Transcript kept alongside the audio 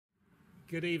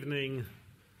Good evening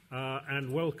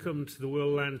and welcome to the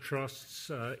World Land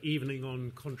Trust's evening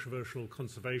on controversial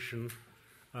conservation.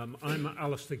 I'm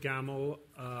Alister Gammell.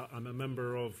 I'm a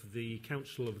member of the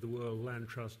Council of the World Land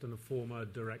Trust and a former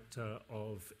director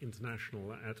of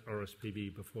International at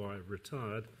RSPB before I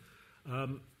retired.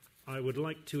 I would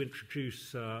like to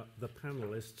introduce the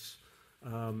panellists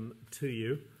to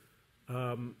you.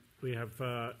 We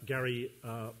have Garry,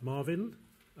 Marvin,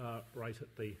 right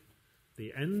at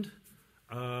the end.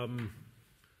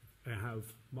 We have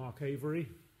Mark Avery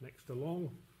next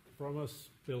along from us,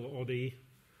 Bill Oddie,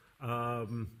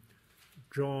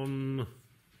 John,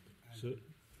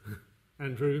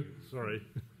 Andrew, sorry,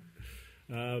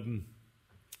 Andrew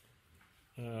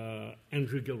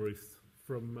Gilruth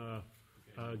from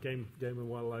Game and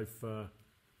Wildlife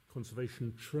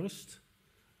Conservation Trust.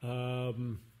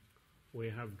 We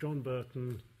have John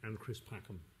Burton and Chris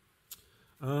Packham.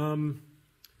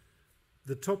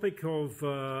 The topic of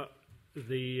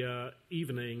the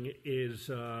evening is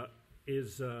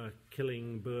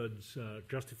killing birds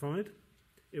justified?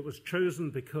 It was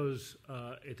chosen because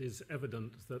it is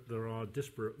evident that there are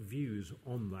disparate views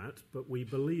on that, but we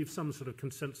believe some sort of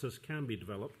consensus can be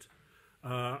developed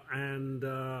and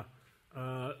that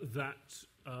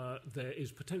there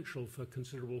is potential for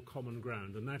considerable common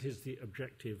ground, and that is the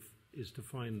objective, is to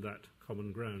find that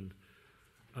common ground.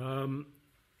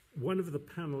 One of the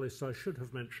panellists, I should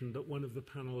have mentioned that one of the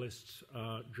panellists,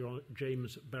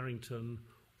 James Barrington,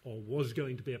 or was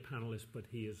going to be a panellist, but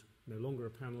he is no longer a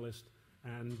panellist,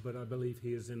 but I believe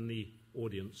he is in the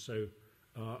audience, so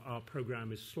our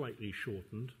programme is slightly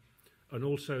shortened. And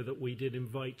also that we did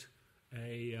invite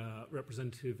a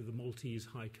representative of the Maltese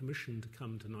High Commission to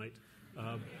come tonight,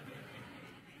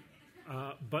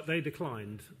 but they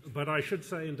declined. But I should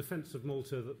say in defence of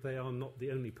Malta that they are not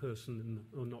the only person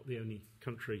or not the only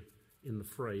country in the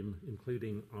frame,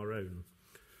 including our own.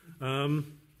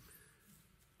 I'm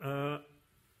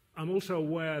also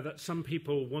aware that some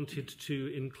people wanted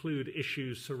to include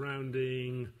issues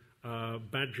surrounding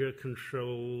badger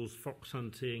controls, fox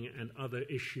hunting, and other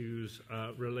issues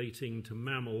relating to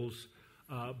mammals,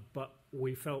 but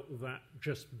we felt that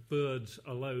just birds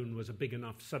alone was a big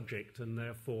enough subject, and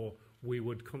therefore we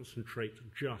would concentrate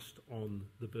just on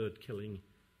the bird killing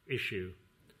issue.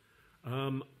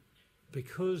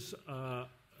 Because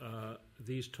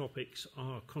these topics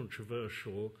are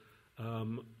controversial,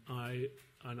 I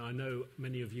know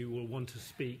many of you will want to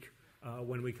speak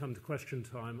when we come to question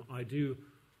time. I do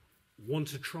want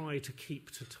to try to keep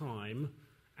to time,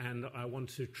 and I want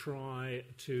to try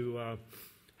to,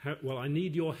 I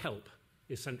need your help,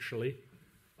 essentially,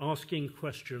 asking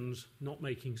questions, not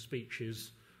making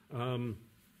speeches, and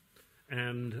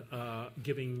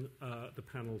giving the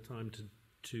panel time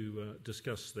to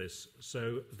discuss this.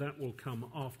 So that will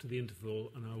come after the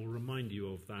interval, and I will remind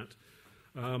you of that.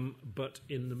 But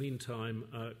in the meantime,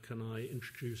 can I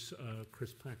introduce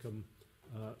Chris Packham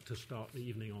to start the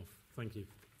evening off? Thank you.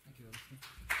 Thank you, Alistair.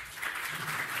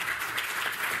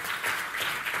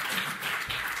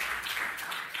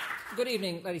 Good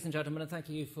evening, ladies and gentlemen, and thank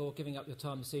you for giving up your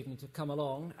time this evening to come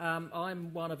along.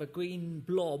 I'm one of a green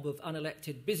blob of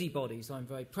unelected busybodies. I'm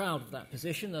very proud of that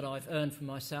position that I've earned for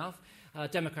myself.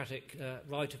 Democratic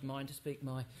right of mine to speak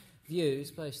my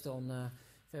views based on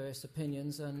various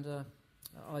opinions and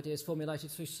ideas formulated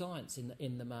through science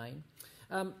in the main.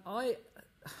 I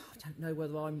don't know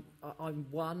whether I'm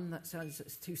one. That sounds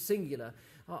too singular.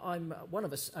 I'm one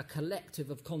of a collective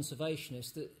of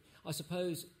conservationists that I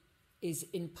suppose is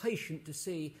impatient to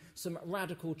see some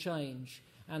radical change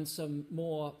and some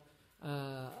more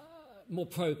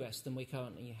progress than we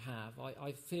currently have.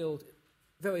 I feel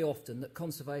very often that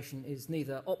conservation is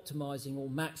neither optimising or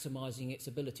maximising its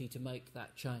ability to make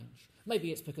that change.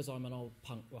 Maybe it's because I'm an old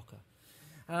punk rocker.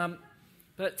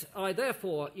 But I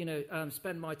therefore,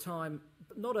 spend my time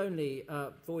not only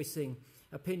voicing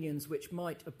opinions which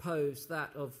might oppose that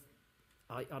of,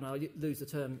 and I lose the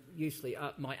term usually,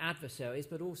 my adversaries,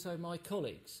 but also my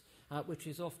colleagues, which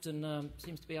is often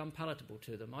seems to be unpalatable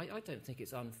to them. I don't think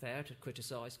it's unfair to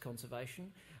criticise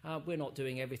conservation. We're not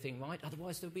doing everything right,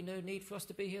 otherwise there would be no need for us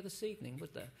to be here this evening,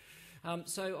 would there?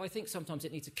 So I think sometimes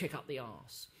it needs to kick up the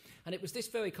arse. And it was this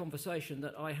very conversation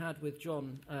that I had with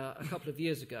John a couple of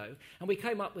years ago, and we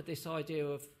came up with this idea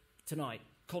of, tonight,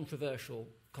 controversial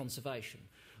conservation.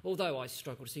 Although I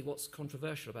struggle to see what's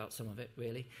controversial about some of it,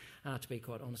 really, to be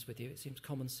quite honest with you. It seems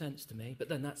common sense to me, but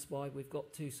then that's why we've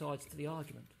got two sides to the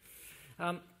argument.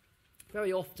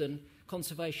 Very often,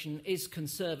 conservation is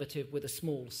conservative with a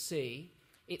small c.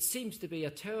 It seems to be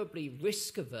a terribly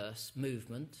risk-averse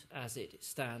movement, as it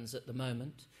stands at the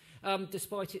moment,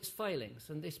 despite its failings,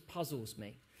 and this puzzles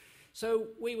me. So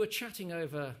we were chatting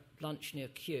over lunch near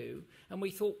Kew, and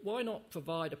we thought, why not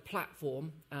provide a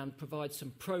platform and provide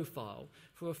some profile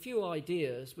for a few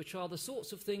ideas which are the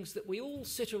sorts of things that we all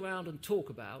sit around and talk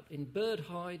about in bird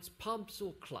hides, pubs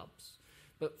or clubs,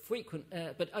 but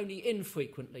only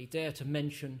infrequently dare to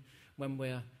mention when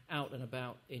we're out and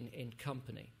about in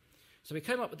company. So we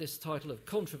came up with this title of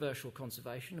Controversial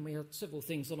Conservation, and we had several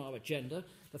things on our agenda,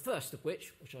 the first of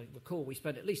which I recall we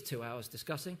spent at least 2 hours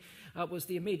discussing, was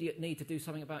the immediate need to do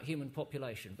something about human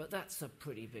population. But that's a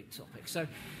pretty big topic. So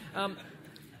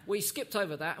we skipped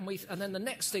over that, and then the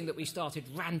next thing that we started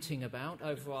ranting about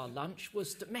over our lunch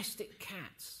was domestic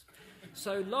cats.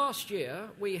 So last year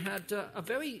we had a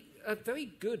very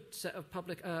good set of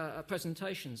public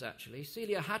presentations, actually.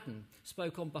 Celia Haddon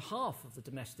spoke on behalf of the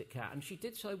domestic cat, and she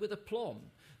did so with aplomb.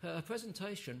 Her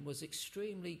presentation was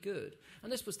extremely good,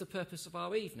 and this was the purpose of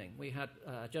our evening. We had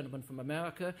a gentleman from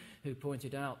America who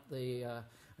pointed out the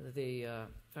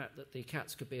fact that the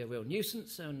cats could be a real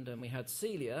nuisance, and we had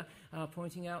Celia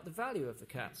pointing out the value of the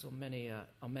cats on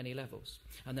many levels.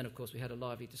 And then, of course, we had a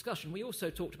lively discussion. We also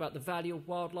talked about the value of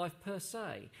wildlife per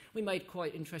se. We made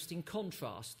quite interesting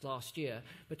contrast last year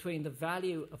between the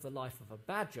value of the life of a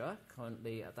badger,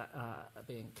 currently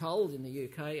being culled in the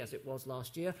UK, as it was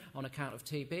last year, on account of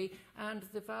TB, and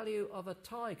the value of a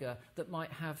tiger that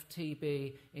might have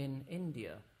TB in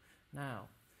India. Now,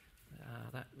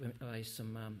 that raised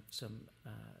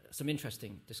some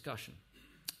interesting discussion.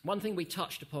 One thing we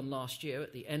touched upon last year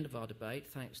at the end of our debate,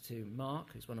 thanks to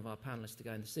Mark, who's one of our panellists to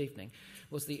go in this evening,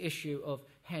 was the issue of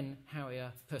hen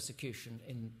harrier persecution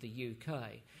in the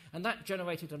UK. And that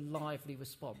generated a lively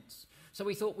response. So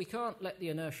we thought we can't let the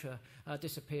inertia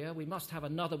disappear. We must have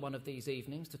another one of these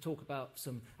evenings to talk about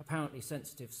some apparently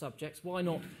sensitive subjects. Why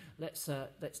not let's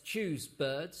choose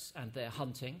birds and their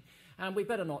hunting. And we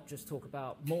better not just talk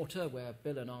about mortar, where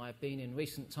Bill and I have been in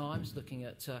recent times, looking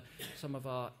at some of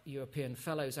our European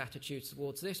fellows' attitudes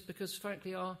towards this, because,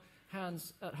 frankly, our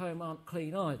hands at home aren't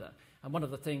clean either. And one of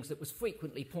the things that was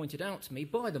frequently pointed out to me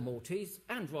by the Maltese,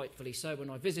 and rightfully so when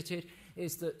I visited,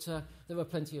 is that there are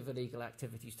plenty of illegal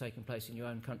activities taking place in your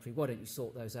own country. Why don't you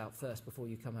sort those out first before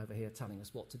you come over here telling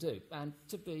us what to do? And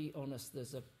to be honest,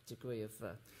 there's a degree of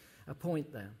a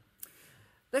point there.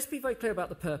 Let's be very clear about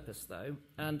the purpose, though,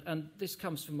 and this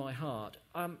comes from my heart.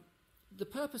 The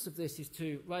purpose of this is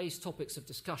to raise topics of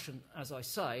discussion, as I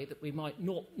say, that we might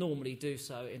not normally do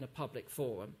so in a public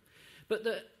forum, but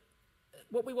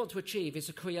what we want to achieve is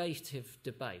a creative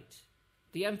debate,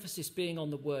 the emphasis being on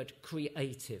the word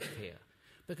creative here,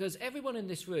 because everyone in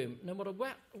this room, no matter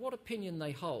what opinion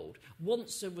they hold,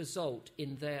 wants a result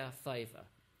in their favour.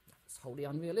 It's wholly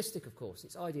unrealistic, of course.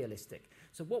 It's idealistic.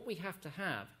 So what we have to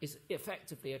have is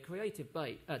effectively a creative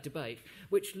debate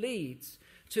which leads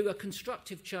to a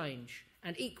constructive change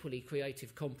and equally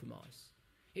creative compromise.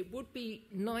 It would be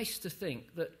nice to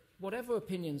think that whatever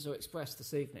opinions are expressed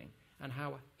this evening, and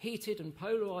how heated and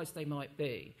polarised they might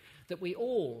be, that we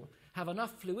all have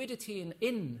enough fluidity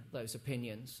in those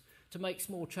opinions to make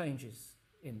small changes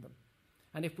in them.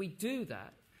 And if we do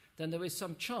that, then there is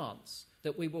some chance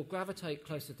that we will gravitate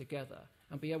closer together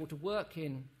and be able to work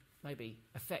in maybe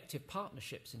effective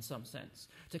partnerships in some sense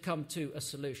to come to a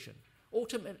solution.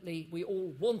 Ultimately, we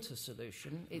all want a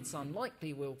solution. It's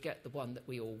unlikely we'll get the one that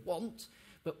we all want,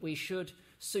 but we should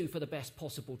sue for the best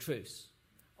possible truce,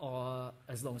 or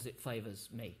as long as it favours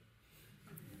me.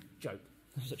 Joke.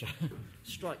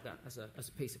 Strike that as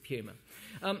a piece of humour.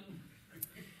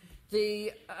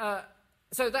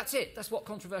 So that's it. That's what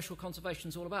controversial conservation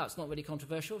is all about. It's not really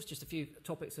controversial. It's just a few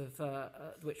topics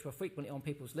which were frequently on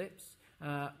people's lips.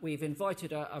 We've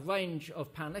invited a range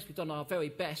of panellists. We've done our very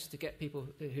best to get people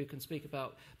who can speak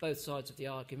about both sides of the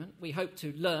argument. We hope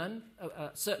to learn,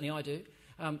 certainly I do,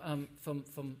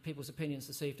 from people's opinions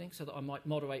this evening, so that I might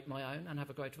moderate my own and have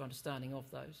a greater understanding of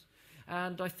those.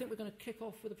 And I think we're going to kick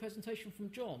off with a presentation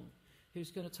from John, who's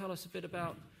going to tell us a bit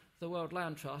about the World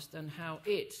Land Trust and how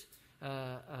it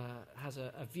has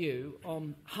a view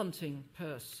on hunting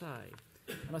per se.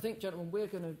 And I think, gentlemen, we're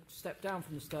going to step down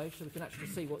from the stage so we can actually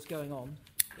see what's going on,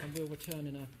 and we'll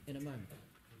return in a moment.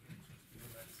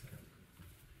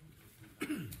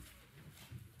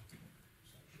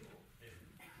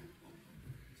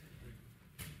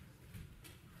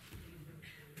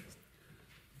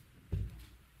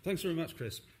 Thanks very much,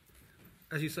 Chris.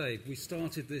 As you say, we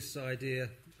started this idea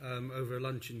over a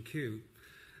lunch in Kew,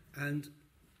 and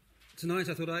tonight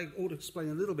I thought I ought to explain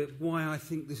a little bit why I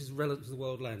think this is relevant to the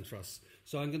World Land Trust.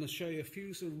 So I'm going to show you a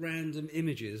few sort of random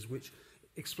images which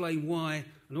explain why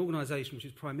an organisation which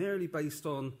is primarily based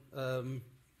on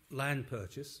land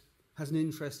purchase has an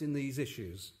interest in these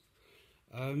issues.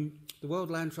 The World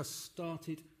Land Trust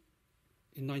started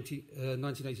in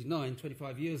 1989,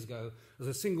 25 years ago, as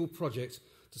a single project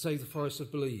to save the forests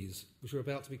of Belize, which were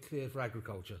about to be cleared for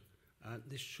agriculture.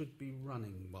 This should be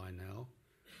running by now.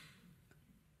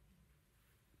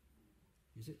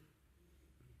 Is it?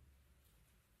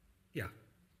 Yeah.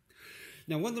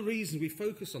 Now, one of the reasons we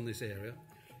focus on this area is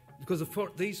because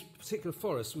these particular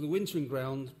forests were the wintering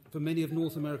ground for many of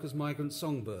North America's migrant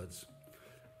songbirds.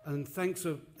 And thanks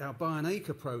to our Buy an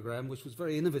Acre programme, which was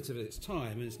very innovative at its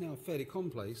time and is now fairly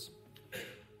commonplace,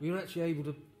 we were actually able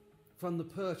to fund the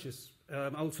purchase,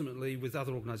 ultimately with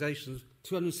other organisations,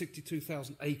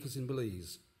 262,000 acres in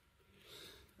Belize.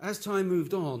 As time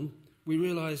moved on, we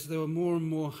realised there were more and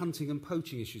more hunting and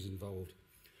poaching issues involved.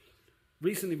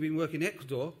 Recently we've been working in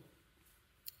Ecuador,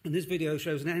 and this video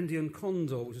shows an Andean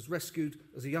condor which was rescued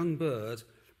as a young bird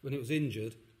when it was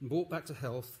injured and brought back to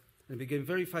health, and became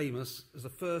very famous as the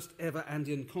first ever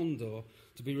Andean condor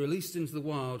to be released into the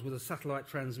wild with a satellite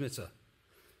transmitter.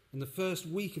 In the first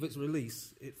week of its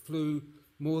release, it flew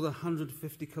more than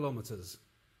 150 kilometres.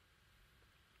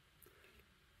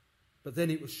 But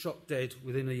then it was shot dead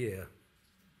within a year.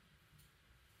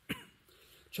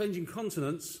 Changing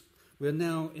continents, we are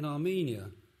now in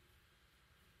Armenia.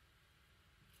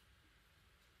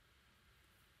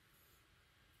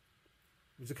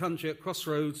 It's a country at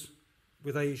crossroads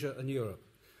with Asia and Europe.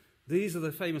 These are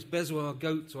the famous bezoar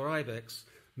goats or ibex,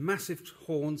 massive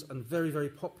horns and very, very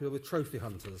popular with trophy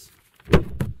hunters.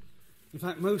 In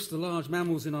fact, most of the large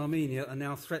mammals in Armenia are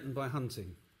now threatened by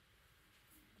hunting.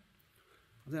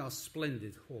 They are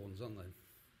splendid horns, aren't they?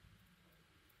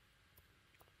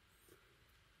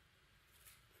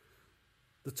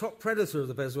 The top predator of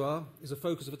the bezoar is a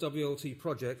focus of a WLT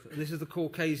project, and this is the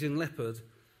Caucasian leopard.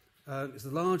 It's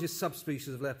the largest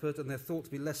subspecies of leopard, and there are thought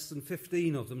to be less than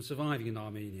 15 of them surviving in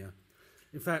Armenia.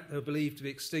 In fact, they were believed to be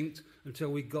extinct until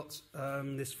we got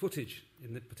this footage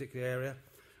in the particular area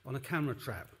on a camera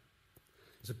trap.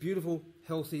 It's a beautiful,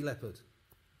 healthy leopard.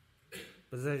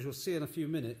 But as you'll see in a few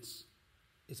minutes,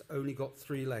 it's only got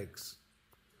 3 legs.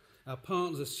 Our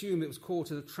partners assume it was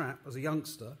caught in a trap as a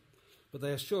youngster, but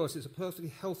they assure us it's a perfectly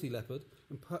healthy leopard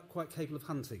and quite capable of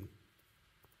hunting.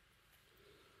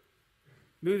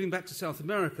 Moving back to South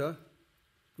America,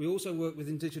 we also work with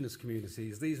indigenous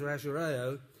communities. These are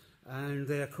Azureo, and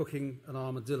they are cooking an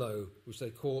armadillo, which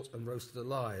they caught and roasted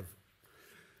alive.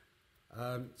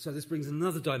 So this brings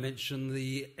another dimension,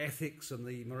 the ethics and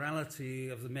the morality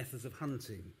of the methods of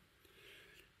hunting.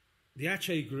 The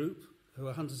Ache group, who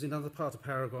are hunters in other parts of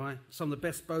Paraguay, some of the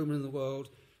best bowmen in the world,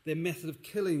 their method of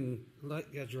killing,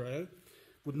 like the Azureo,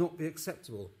 would not be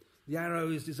acceptable. The arrow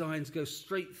is designed to go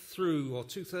straight through, or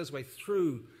 2/3 way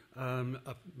through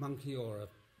a monkey or a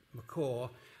macaw,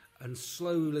 and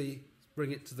slowly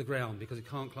bring it to the ground because it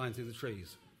can't climb through the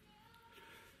trees.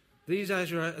 These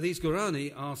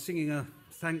Guarani are singing a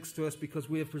thanks to us because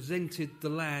we have presented the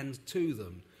land to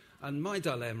them. And my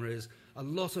dilemma is a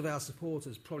lot of our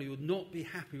supporters probably would not be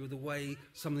happy with the way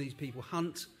some of these people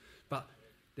hunt, but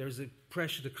there is a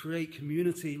pressure to create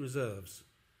community reserves.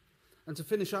 And to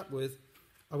finish up with,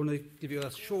 I want to give you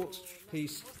a short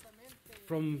piece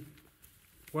from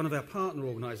one of our partner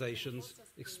organisations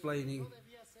explaining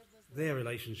their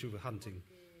relationship with hunting.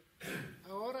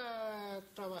 Ahora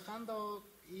trabajando,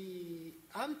 y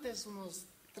antes unos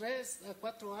 3 a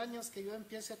 4 años que yo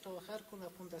empiece a trabajar con la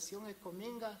Fundación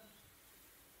Ecominga,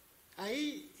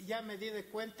 ahí ya me di de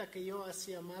cuenta que yo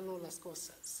hacía malo las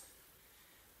cosas.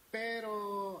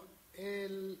 Pero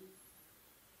el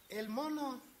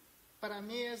mono para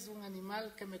mí es un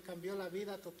animal que me cambió la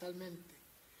vida totalmente.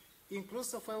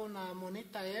 Incluso fue una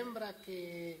monita hembra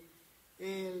que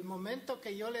el momento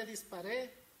que yo le disparé,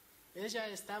 ella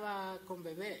estaba con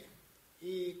bebé.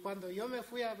 Y cuando yo me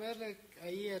fui a verle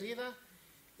ahí herida,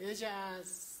 ella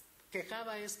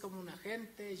quejaba, es como una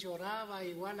gente, lloraba,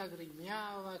 igual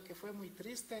lagrimeaba, que fue muy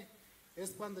triste.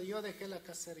 Es cuando yo dejé la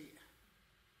cacería.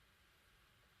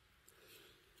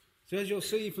 So as you'll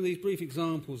see from these brief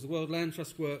examples, the World Land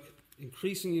Trust work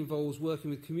increasingly involves working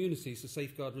with communities to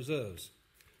safeguard reserves.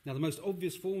 Now, the most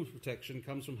obvious form of protection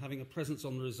comes from having a presence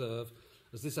on the reserve,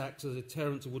 as this acts as a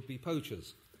deterrent to would-be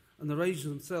poachers. And the rangers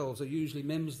themselves are usually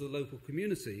members of the local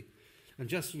community, and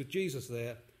just with Jesus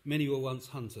there, many were once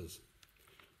hunters.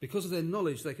 Because of their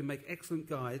knowledge, they can make excellent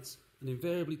guides and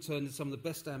invariably turn into some of the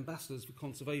best ambassadors for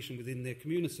conservation within their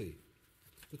community.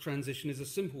 The transition is a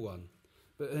simple one,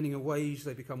 but earning a wage,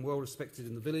 they become well respected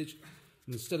in the village,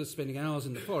 and instead of spending hours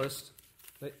in the forest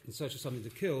in search of something to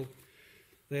kill,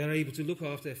 they are able to look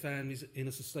after their families in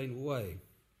a sustainable way.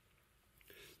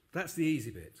 That's the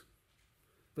easy bit.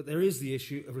 But there is the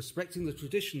issue of respecting the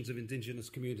traditions of indigenous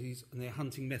communities and their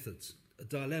hunting methods, a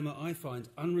dilemma I find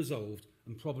unresolved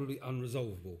and probably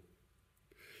unresolvable.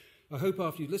 I hope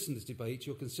after you listen to this debate,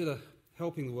 you'll consider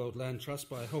helping the World Land Trust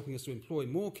by helping us to employ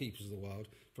more keepers of the wild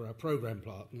for our programme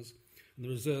partners and the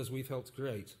reserves we've helped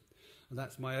create. And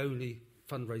that's my only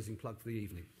fundraising plug for the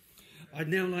evening. I'd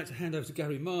now like to hand over to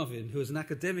Garry Marvin, who is an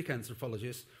academic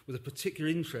anthropologist with a particular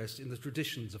interest in the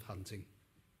traditions of hunting.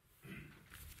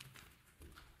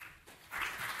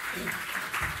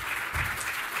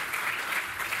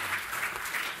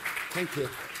 Thank you.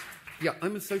 Yeah,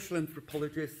 I'm a social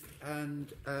anthropologist,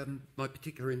 and my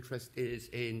particular interest is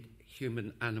in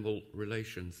human-animal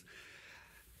relations.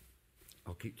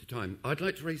 I'll keep to time. I'd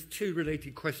like to raise two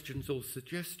related questions or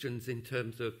suggestions in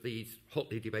terms of these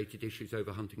hotly debated issues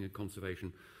over hunting and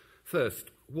conservation.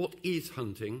 First, what is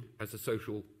hunting as a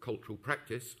social cultural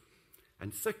practice?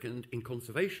 And second, in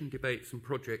conservation debates and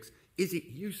projects, is it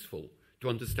useful to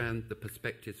understand the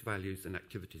perspectives, values and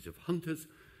activities of hunters?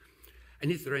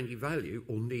 And is there any value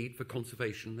or need for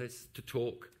conservationists to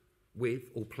talk with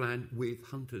or plan with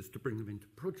hunters to bring them into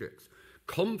projects?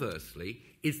 Conversely,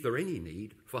 is there any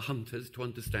need for hunters to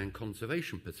understand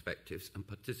conservation perspectives and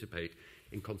participate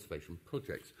in conservation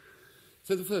projects?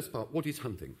 So the first part, what is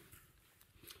hunting?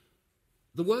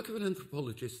 The work of an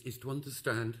anthropologist is to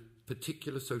understand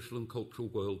particular social and cultural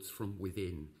worlds from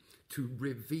within, to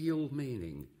reveal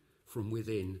meaning from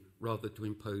within rather to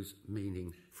impose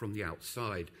meaning from the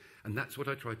outside. And that's what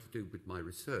I try to do with my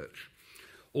research.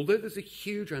 Although there's a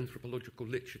huge anthropological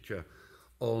literature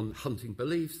on hunting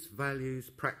beliefs,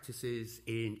 values, practices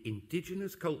in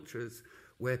indigenous cultures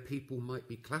where people might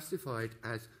be classified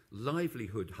as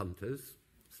livelihood hunters,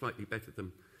 slightly better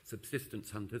than subsistence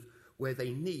hunters, where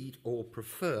they need or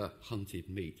prefer hunted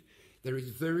meat. There is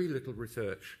very little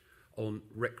research on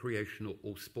recreational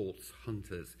or sports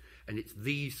hunters, and it's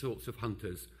these sorts of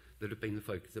hunters that have been the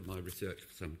focus of my research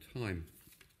for some time.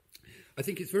 I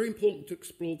think it's very important to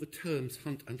explore the terms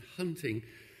hunt and hunting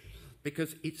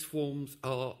because its forms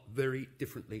are very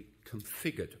differently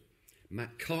configured.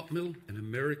 Matt Cartmill, an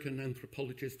American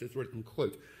anthropologist, has written,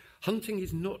 quote, "Hunting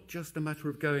is not just a matter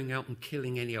of going out and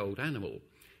killing any old animal.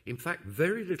 In fact,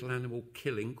 very little animal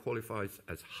killing qualifies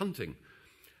as hunting.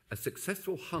 A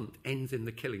successful hunt ends in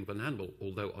the killing of an animal,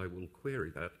 although I will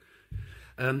query that.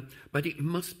 But it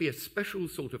must be a special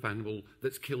sort of animal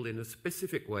that's killed in a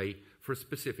specific way for a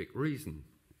specific reason."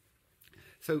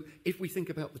 So if we think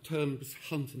about the terms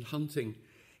hunt and hunting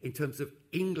in terms of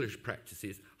English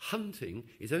practices, hunting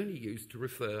is only used to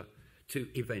refer to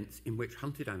events in which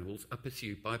hunted animals are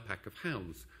pursued by a pack of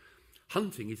hounds.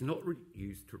 Hunting is not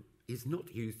used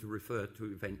to refer to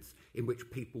events in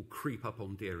which people creep up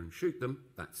on deer and shoot them.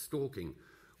 That's stalking.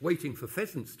 Waiting for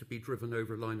pheasants to be driven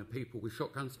over a line of people with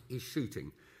shotguns is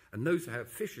shooting. And those who have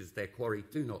fish as their quarry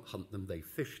do not hunt them, they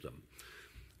fish them.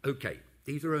 Okay,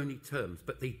 these are only terms,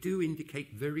 but they do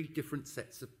indicate very different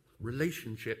sets of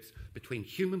relationships between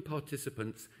human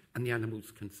participants and the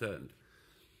animals concerned.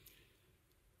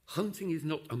 Hunting is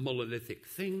not a monolithic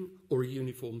thing or a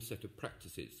uniform set of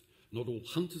practices. Not all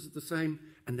hunters are the same,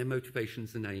 and their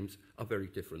motivations and aims are very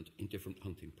different in different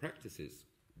hunting practices.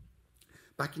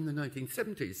 Back in the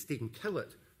 1970s, Stephen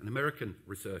Kellett, an American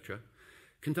researcher,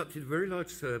 conducted a very large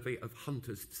survey of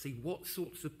hunters to see what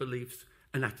sorts of beliefs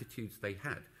and attitudes they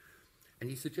had. And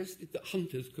he suggested that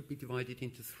hunters could be divided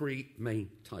into three main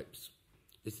types.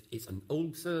 This is an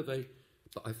old survey,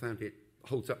 but I found it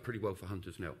holds up pretty well for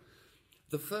hunters now.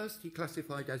 The first he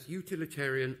classified as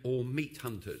utilitarian or meat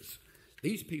hunters.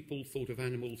 These people thought of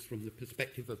animals from the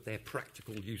perspective of their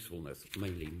practical usefulness,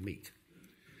 mainly meat.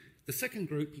 The second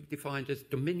group he defined as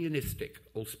dominionistic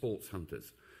or sports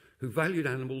hunters, who valued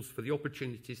animals for the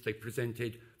opportunities they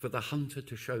presented for the hunter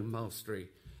to show mastery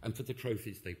and for the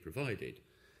trophies they provided.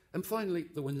 And finally,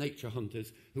 there were nature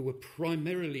hunters who were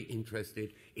primarily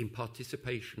interested in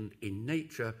participation in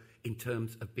nature in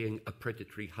terms of being a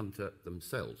predatory hunter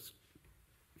themselves.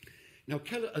 Now,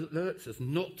 Keller alerts us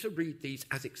not to read these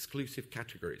as exclusive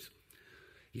categories.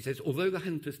 He says, although the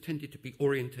hunters tended to be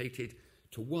orientated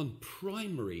to one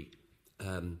primary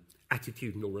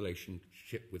attitudinal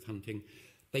relationship with hunting,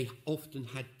 they often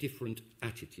had different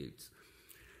attitudes.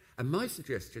 And my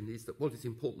suggestion is that what is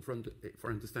important for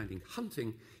understanding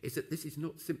hunting is that this is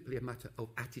not simply a matter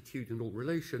of attitudinal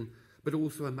relation, but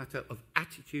also a matter of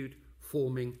attitude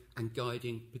forming and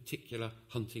guiding particular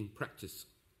hunting practice.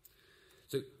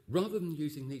 So rather than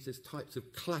using these as types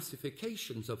of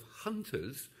classifications of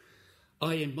hunters,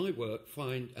 I, in my work,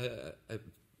 find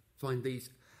these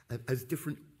as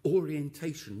different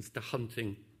orientations to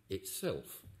hunting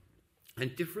itself.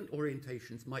 And different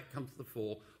orientations might come to the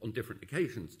fore on different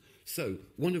occasions. So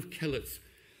one of Kellett's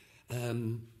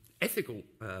ethical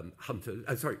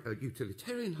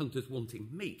utilitarian hunters wanting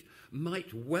meat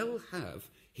might well have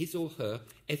his or her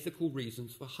ethical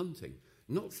reasons for hunting,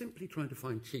 not simply trying to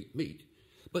find cheap meat,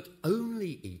 but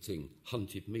only eating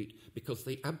hunted meat because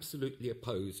they absolutely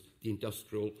oppose the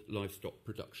industrial livestock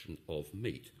production of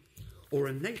meat. Or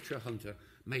a nature hunter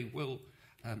may well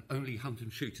only hunt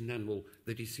and shoot an animal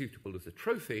that is suitable as a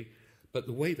trophy, but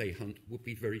the way they hunt would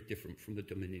be very different from the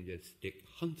dominionistic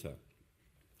hunter.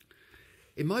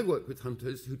 In my work with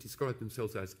hunters who describe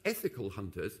themselves as ethical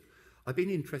hunters, I've been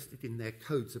interested in their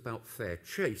codes about fair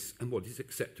chase and what is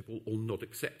acceptable or not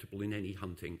acceptable in any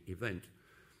hunting event.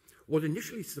 What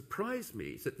initially surprised me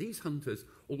is that these hunters,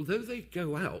 although they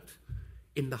go out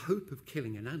in the hope of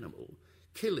killing an animal,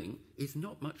 killing is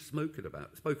not much spoken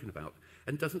about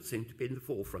and doesn't seem to be in the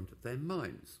forefront of their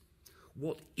minds.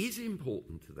 What is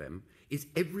important to them is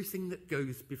everything that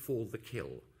goes before the kill,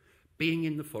 being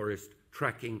in the forest,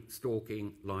 tracking,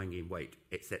 stalking, lying in wait,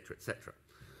 etc., etc.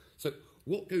 So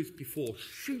what goes before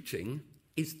shooting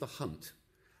is the hunt.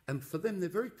 And for them, they're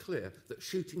very clear that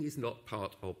shooting is not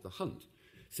part of the hunt.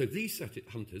 So these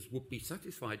hunters would be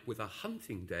satisfied with a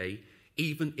hunting day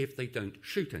even if they don't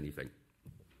shoot anything.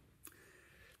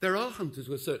 There are hunters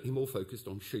who are certainly more focused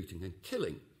on shooting and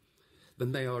killing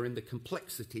than they are in the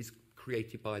complexities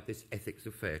created by this ethics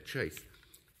of fair chase.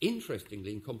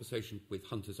 Interestingly, in conversation with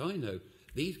hunters I know,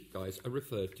 these guys are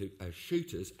referred to as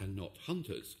shooters and not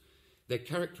hunters. They're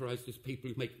characterised as people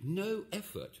who make no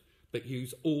effort but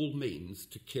use all means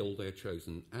to kill their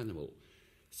chosen animal.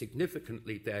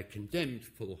 Significantly, they're condemned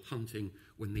for hunting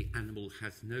when the animal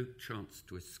has no chance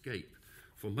to escape.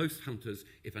 For most hunters,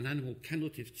 if an animal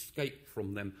cannot escape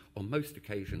from them on most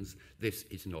occasions, this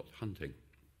is not hunting.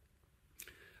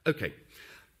 Okay,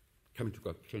 coming to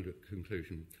a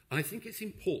conclusion. I think it's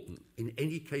important in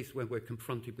any case where we're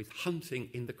confronted with hunting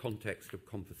in the context of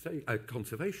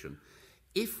conservation,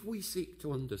 if we seek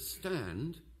to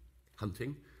understand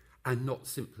hunting and not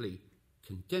simply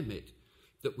condemn it,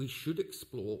 that we should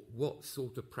explore what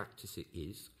sort of practice it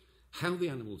is, how the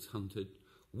animal's hunted,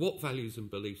 what values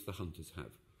and beliefs the hunters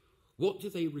have. What do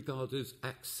they regard as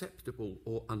acceptable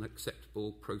or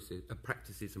unacceptable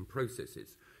practices and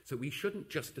processes? So we shouldn't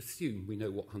just assume we know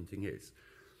what hunting is.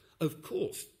 Of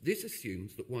course, this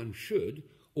assumes that one should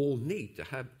or need to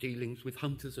have dealings with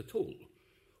hunters at all.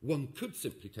 One could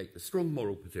simply take the strong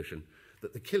moral position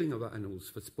that the killing of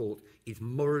animals for sport is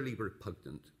morally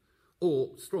repugnant, or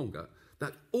stronger,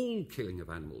 that all killing of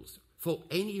animals for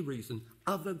any reason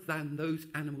other than those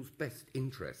animals' best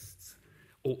interests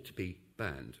ought to be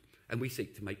banned, and we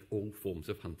seek to make all forms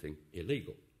of hunting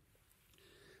illegal.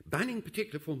 Banning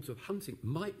particular forms of hunting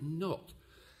might not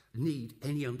need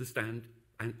any understanding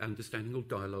or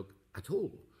dialogue at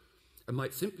all. It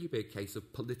might simply be a case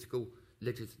of political,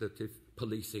 legislative,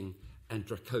 policing and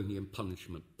draconian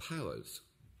punishment powers.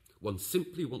 One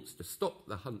simply wants to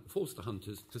force the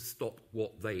hunters to stop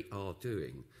what they are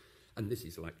doing. And this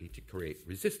is likely to create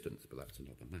resistance, but that's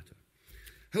another matter.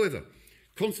 However,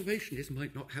 conservationists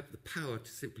might not have the power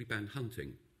to simply ban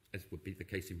hunting, as would be the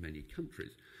case in many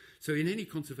countries. So in any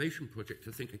conservation project,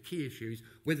 I think a key issue is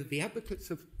whether the advocates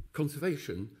of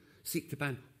conservation seek to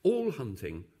ban all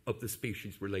hunting of the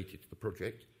species related to the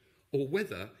project, or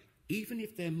whether, even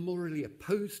if they're morally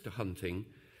opposed to hunting,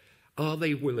 are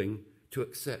they willing to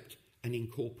accept and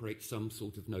incorporate some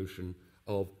sort of notion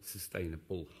of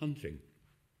sustainable hunting.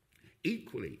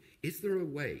 Equally, is there a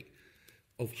way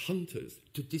of hunters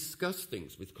to discuss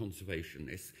things with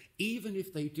conservationists, even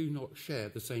if they do not share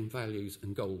the same values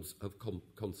and goals of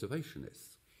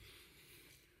conservationists?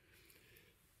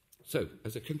 So,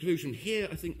 as a conclusion here,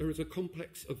 I think there is a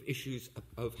complex of issues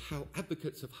of how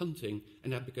advocates of hunting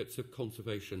and advocates of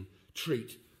conservation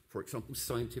treat, for example,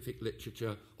 scientific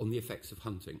literature on the effects of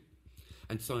hunting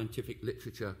and scientific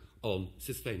literature on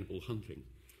sustainable hunting.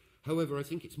 However, I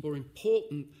think it's more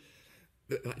important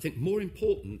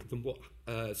than what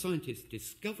scientists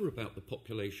discover about the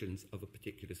populations of a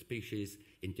particular species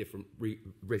in different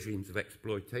regimes of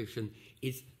exploitation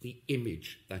is the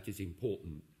image that is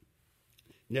important.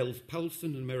 Nels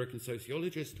Paulson, an American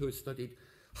sociologist who has studied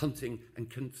hunting and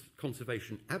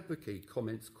conservation advocacy,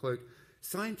 comments, quote,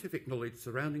 "Scientific knowledge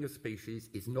surrounding a species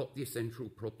is not the essential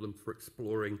problem for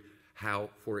exploring how,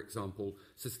 for example,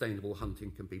 sustainable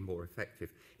hunting can be more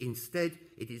effective. Instead,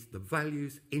 it is the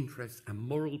values, interests and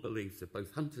moral beliefs of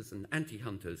both hunters and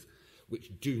anti-hunters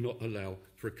which do not allow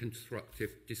for a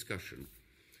constructive discussion.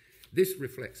 This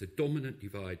reflects a dominant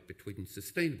divide between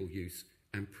sustainable use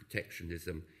and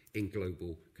protectionism in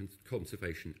global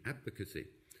conservation advocacy."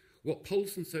 What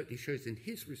Paulson certainly shows in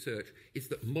his research is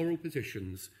that moral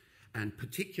positions and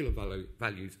particular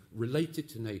values related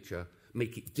to nature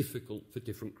make it difficult for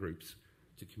different groups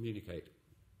to communicate.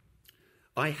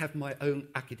 I have my own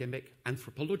academic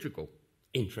anthropological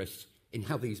interests in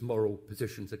how these moral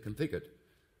positions are configured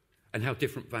and how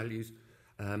different values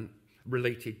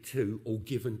related to or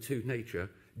given to nature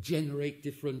generate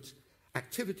different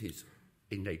activities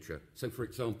in nature. So, for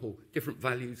example, different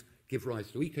values give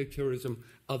rise to ecotourism,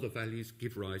 other values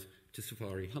give rise to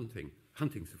safari hunting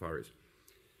safaris.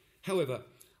 However,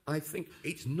 I think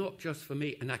it's not just for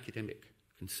me an academic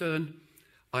concern.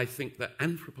 I think that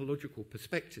anthropological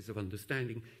perspectives of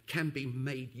understanding can be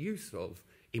made use of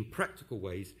in practical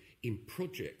ways in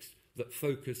projects that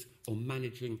focus on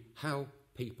managing how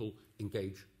people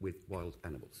engage with wild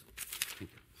animals.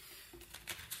 Thank you.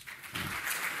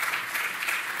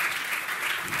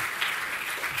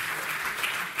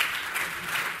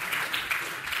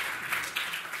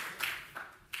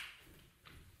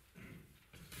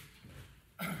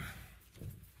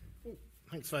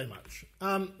 Thanks very much.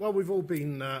 Well, we've all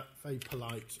been very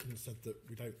polite and said that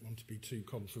we don't want to be too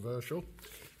controversial.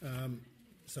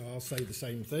 So I'll say the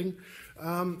same thing.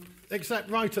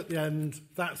 Except right at the end,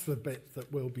 that's the bit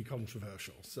that will be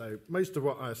controversial. So most of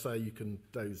what I say you can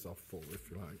doze off for,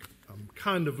 if you like. I'm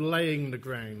kind of laying the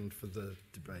ground for the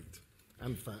debate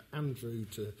and for Andrew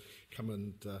to come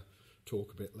and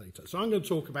talk a bit later. So I'm going to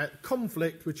talk about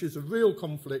conflict, which is a real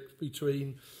conflict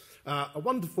between a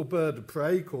wonderful bird of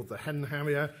prey called the hen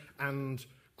harrier and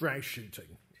grouse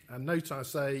shooting. And note I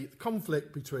say the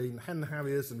conflict between hen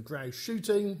harriers and grouse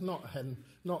shooting, not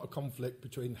a conflict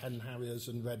between hen harriers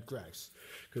and red grouse,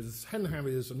 because hen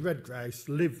harriers and red grouse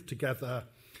live together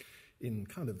in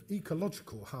kind of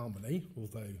ecological harmony,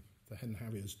 although the hen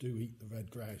harriers do eat the red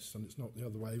grouse and it's not the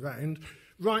other way around,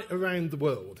 right around the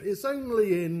world. It's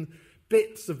only in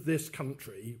bits of this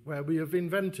country where we have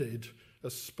invented a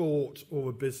sport or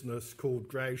a business called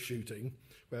grouse shooting,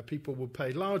 where people will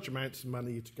pay large amounts of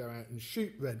money to go out and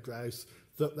shoot red grouse,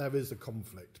 that there is a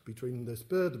conflict between this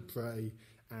bird of prey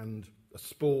and a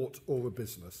sport or a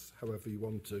business, however you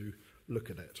want to look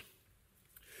at it.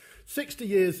 60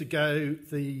 years ago,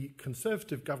 the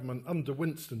Conservative government under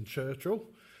Winston Churchill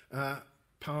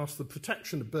passed the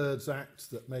Protection of Birds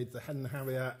Act that made the hen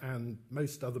harrier and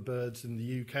most other birds in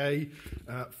the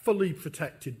UK fully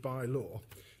protected by law.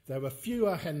 There are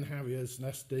fewer hen harriers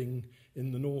nesting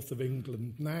in the north of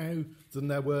England now than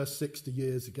there were 60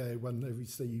 years ago when they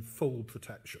received full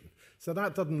protection. So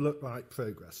that doesn't look like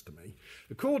progress to me.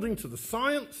 According to the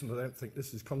science, and I don't think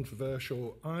this is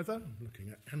controversial either, I'm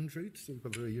looking at Andrew to see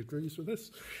whether he agrees with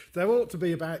this, there ought to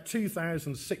be about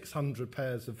 2,600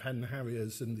 pairs of hen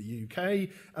harriers in the UK,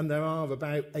 and there are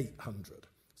about 800.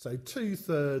 So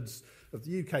 2/3 of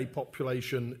the UK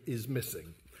population is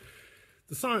missing.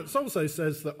 The science also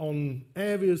says that on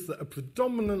areas that are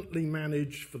predominantly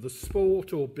managed for the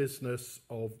sport or business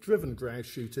of driven grouse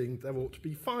shooting, there ought to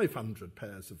be 500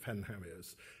 pairs of hen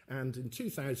harriers. And in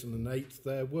 2008,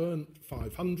 there weren't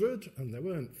 500, and there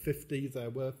weren't 50,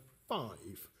 there were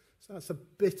 5. So that's a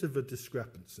bit of a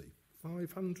discrepancy.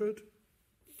 500,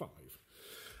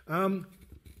 5.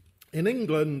 In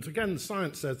England, again, the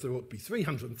science says there ought to be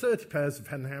 330 pairs of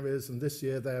hen harriers, and this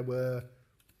year there were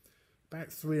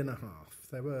about 3.5.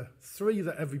 There were 3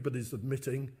 that everybody's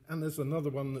admitting, and there's another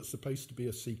one that's supposed to be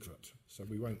a secret, so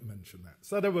we won't mention that.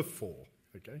 So there were 4,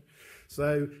 okay?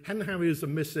 So hen harriers are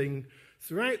missing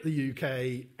throughout the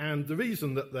UK, and the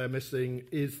reason that they're missing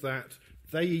is that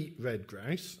they eat red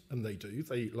grouse, and they do.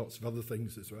 They eat lots of other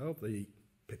things as well. They eat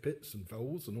pipits and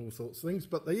voles and all sorts of things,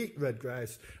 but they eat red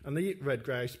grouse, and they eat red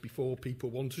grouse before people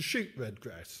want to shoot red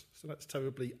grouse. So that's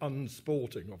terribly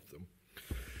unsporting of them.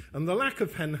 And the lack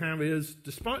of hen harriers,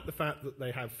 despite the fact that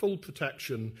they have full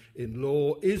protection in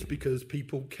law, is because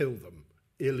people kill them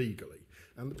illegally.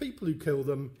 And the people who kill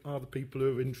them are the people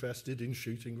who are interested in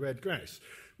shooting red grouse.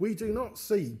 We do not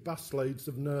see busloads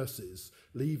of nurses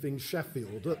leaving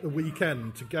Sheffield at the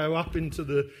weekend to go up into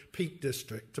the Peak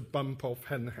District to bump off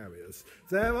hen harriers.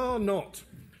 There are not,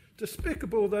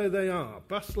 despicable though they are,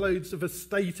 busloads of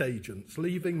estate agents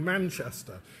leaving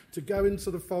Manchester to go into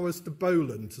the Forest of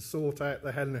Bowland to sort out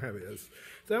the hen harriers.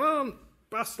 There aren't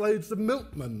busloads of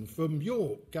milkmen from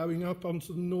York going up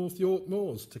onto the North York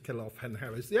moors to kill off hen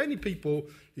harriers. The only people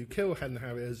who kill hen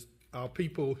harriers are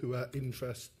people who are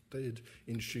interested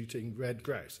in shooting red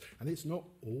grouse. And it's not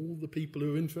all the people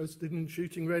who are interested in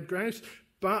shooting red grouse,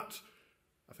 but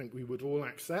I think we would all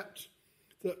accept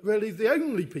that really the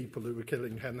only people who are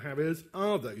killing hen harriers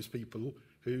are those people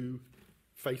who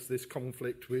face this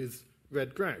conflict with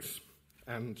red grouse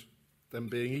and them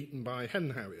being eaten by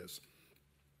hen harriers.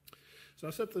 So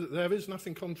I said that there is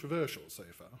nothing controversial so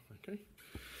far. Okay.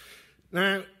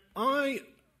 Now, I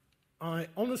I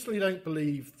honestly don't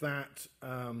believe that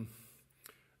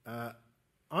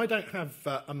I don't have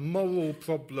a moral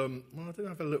problem. Well, I do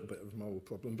have a little bit of a moral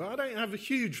problem, but I don't have a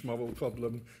huge moral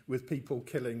problem with people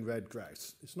killing red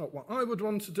grouse. It's not what I would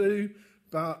want to do,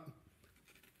 but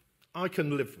I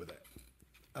can live with it.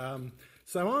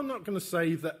 So I'm not going to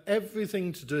say that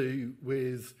everything to do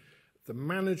with the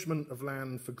management of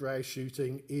land for grouse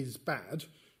shooting is bad,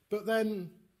 but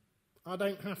then I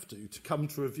don't have to come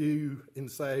to a view in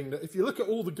saying that if you look at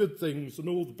all the good things and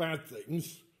all the bad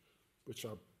things, which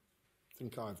I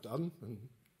think I've done, and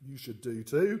you should do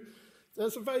too,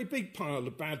 there's a very big pile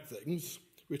of bad things,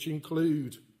 which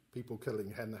include people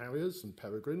killing hen harriers and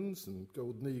peregrines and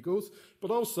golden eagles,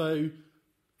 but also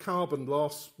carbon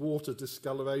loss, water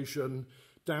discoloration,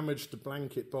 damage to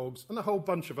blanket bogs, and a whole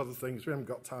bunch of other things we haven't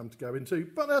got time to go into.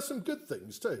 But there's some good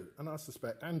things too, and I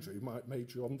suspect Andrew might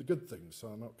major on the good things, so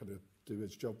I'm not going to do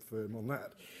his job for him on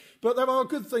that. But there are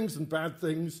good things and bad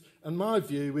things, and my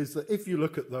view is that if you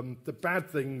look at them, the bad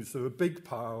things are a big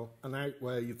pile and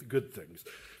outweigh the good things.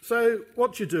 So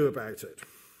what do you do about it?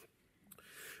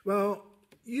 Well,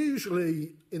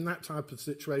 usually in that type of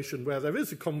situation where there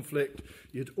is a conflict,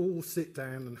 you'd all sit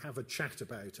down and have a chat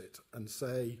about it and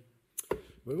say,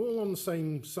 we're all on the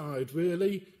same side,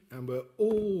 really, and we're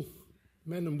all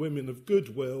men and women of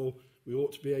goodwill. We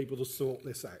ought to be able to sort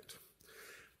this out.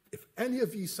 If any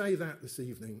of you say that this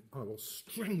evening, I will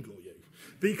strangle you,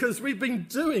 because we've been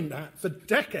doing that for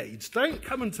decades. Don't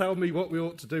come and tell me what we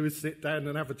ought to do is sit down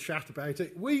and have a chat about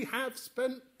it. We have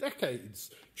spent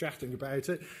decades chatting about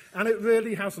it, and it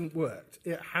really hasn't worked.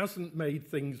 It hasn't made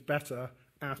things better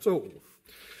at all.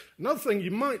 Another thing you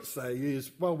might say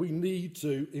is, well, we need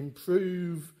to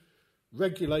improve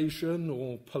regulation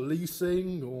or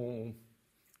policing or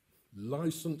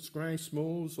license grouse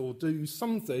moors or do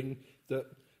something that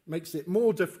makes it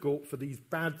more difficult for these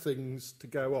bad things to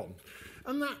go on.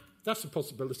 And that's a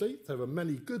possibility. There are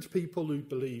many good people who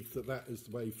believe that that is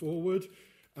the way forward.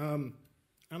 And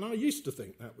I used to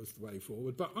think that was the way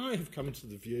forward, but I have come to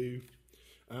the view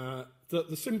that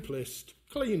the simplest,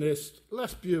 cleanest,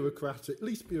 least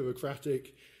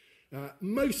bureaucratic,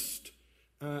 most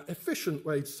efficient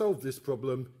way to solve this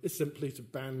problem is simply to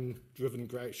ban driven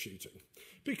grouse shooting.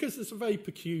 Because it's a very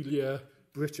peculiar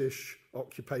British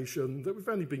occupation that we've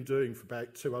only been doing for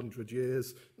about 200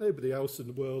 years. Nobody else in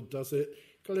the world does it.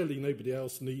 Clearly nobody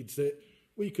else needs it.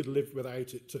 We could live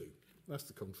without it too. That's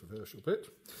the controversial bit.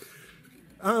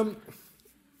 And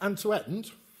to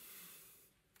end,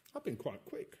 I've been quite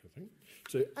quick, I think.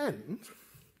 To end,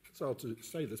 so I'll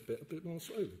say this bit a bit more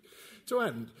slowly. To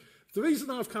end, the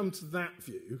reason I've come to that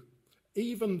view,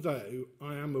 even though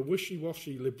I am a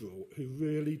wishy-washy liberal who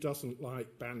really doesn't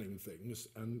like banning things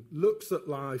and looks at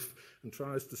life and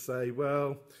tries to say,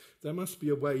 well, there must be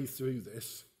a way through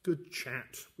this, good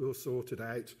chat, we'll sort it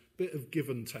out, bit of give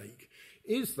and take,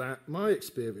 is that my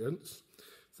experience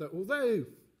that although,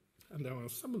 and there are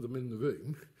some of them in the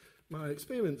room, my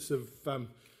experience of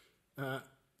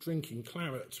drinking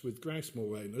claret with grouse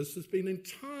moor owners has been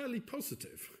entirely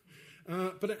positive.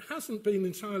 But it hasn't been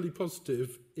entirely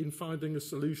positive in finding a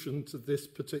solution to this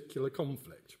particular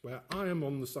conflict, where I am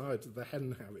on the side of the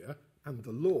hen harrier and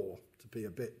the law, to be a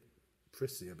bit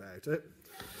prissy about it.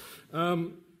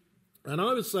 And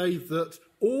I would say that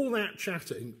all that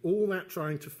chatting, all that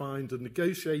trying to find a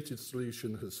negotiated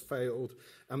solution has failed,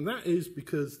 and that is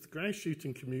because the grouse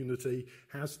shooting community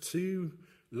has too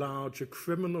large a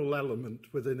criminal element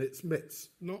within its midst.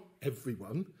 Not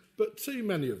everyone, but too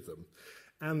many of them.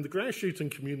 And the grouse shooting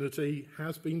community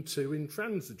has been too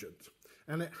intransigent,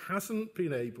 and it hasn't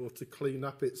been able to clean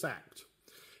up its act.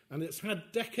 And it's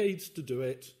had decades to do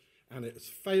it, and it's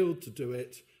failed to do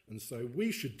it, and so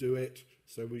we should do it,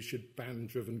 so we should ban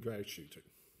driven grouse shooting.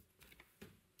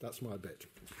 That's my bit.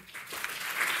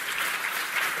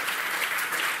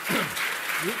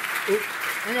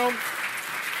 Hang on.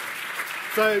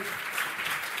 So,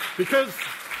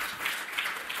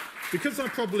 because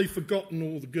I've probably forgotten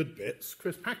all the good bits,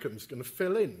 Chris Packham's going to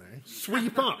fill in now,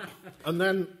 sweep up, and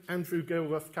then Andrew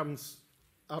Gilworth comes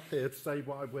up here to say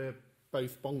why we're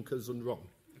both bonkers and wrong.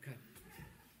 Okay.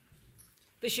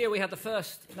 This year we had the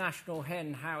first National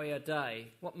Hen Harrier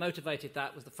Day. What motivated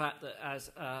that was the fact that, as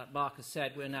Mark has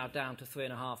said, we're now down to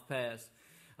 3.5 pairs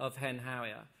of hen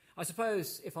harrier. I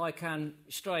suppose if I can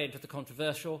stray into the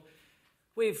controversial,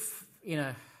 we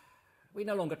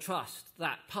no longer trust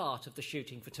that part of the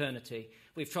shooting fraternity.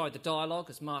 We've tried the dialogue,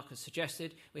 as Mark has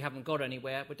suggested. We haven't got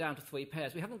anywhere. We're down to 3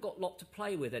 pairs. We haven't got a lot to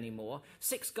play with anymore.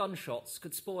 6 gunshots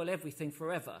could spoil everything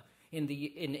forever in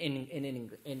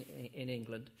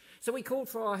England. So we called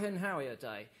for our Hen Harrier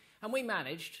Day, and we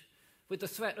managed, with the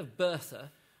threat of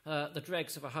Bertha, the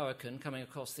dregs of a hurricane coming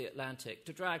across the Atlantic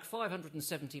to drag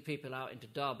 570 people out into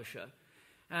Derbyshire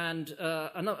and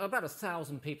about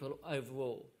 1,000 people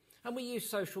overall. And we used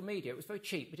social media. It was very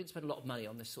cheap. We didn't spend a lot of money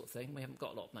on this sort of thing. We haven't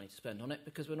got a lot of money to spend on it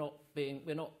because we're not the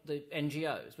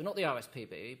NGOs. We're not the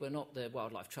RSPB. We're not the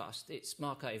Wildlife Trust. It's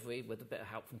Mark Avery with a bit of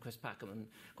help from Chris Packham and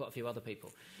quite a few other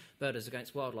people, Birders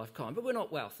Against Wildlife Crime. But we're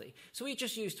not wealthy. So we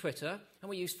just used Twitter and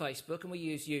we used Facebook and we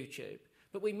used YouTube.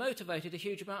 But we motivated a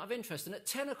huge amount of interest. And at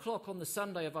 10 o'clock on the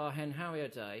Sunday of our Hen Harrier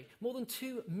Day, more than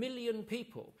 2 million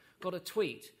people got a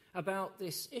tweet about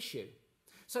this issue.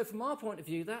 So from our point of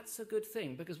view, that's a good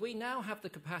thing because we now have the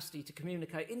capacity to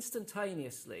communicate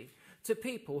instantaneously to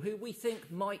people who we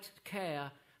think might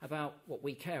care about what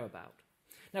we care about.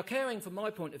 Now, caring from my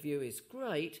point of view is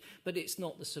great, but it's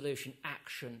not the solution.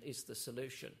 Action is the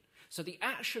solution. So the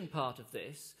action part of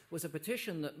this was a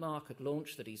petition that Mark had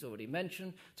launched, that he's already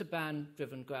mentioned, to ban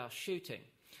driven grouse shooting.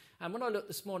 And when I looked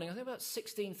this morning, I think about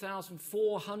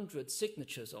 16,400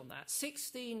 signatures on that.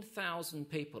 16,000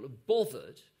 people have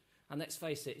bothered. And let's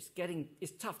face it,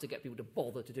 it's tough to get people to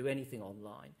bother to do anything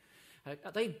online.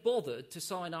 They bothered to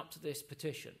sign up to this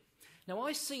petition. Now,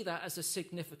 I see that as a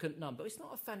significant number. It's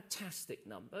not a fantastic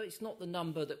number. It's not the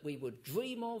number that we would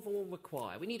dream of or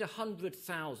require. We need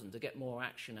 100,000 to get more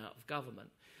action out of government.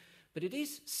 But it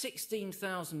is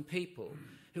 16,000 people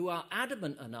who are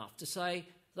adamant enough to say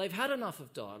they've had enough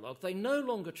of dialogue, they no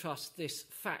longer trust this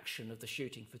faction of the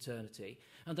shooting fraternity,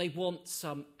 and they want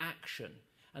some action.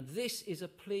 And this is a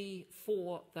plea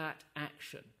for that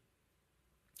action.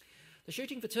 The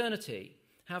shooting fraternity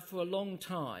have for a long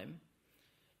time,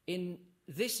 in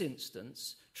this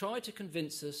instance, tried to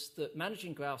convince us that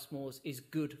managing grouse moors is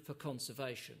good for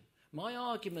conservation. My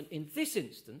argument in this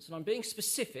instance, and I'm being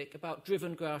specific about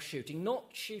driven grouse shooting, not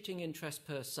shooting interest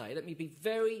per se, let me be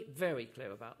very, very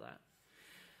clear about that.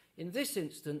 In this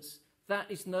instance,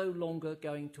 that is no longer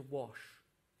going to wash.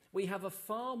 We have a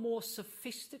far more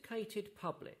sophisticated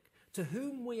public to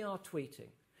whom we are tweeting,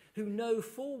 who know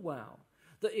full well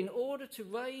that in order to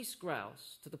raise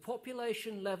grouse to the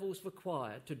population levels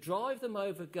required to drive them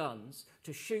over guns,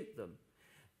 to shoot them,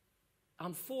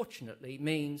 unfortunately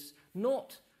means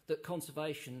not that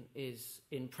conservation is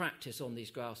in practice on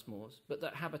these grouse moors, but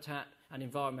that habitat and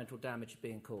environmental damage is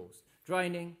being caused.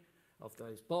 Draining of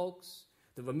those bogs,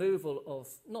 the removal of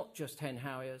not just hen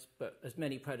harriers, but as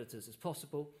many predators as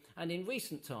possible. And in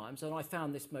recent times, and I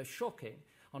found this most shocking,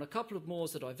 on a couple of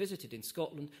moors that I visited in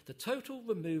Scotland, the total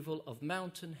removal of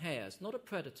mountain hares, not a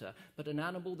predator, but an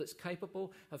animal that's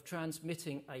capable of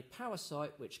transmitting a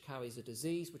parasite which carries a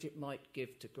disease which it might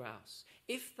give to grouse.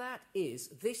 If that is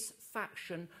this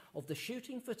faction of the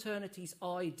shooting fraternity's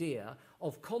idea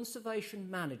of conservation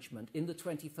management in the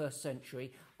 21st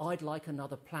century, I'd like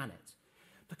another planet.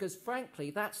 Because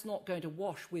frankly, that's not going to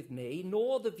wash with me,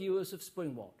 nor the viewers of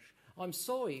Springwatch. I'm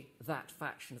sorry, that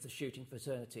faction of the shooting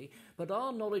fraternity, but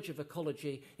our knowledge of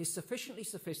ecology is sufficiently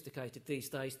sophisticated these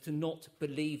days to not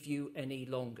believe you any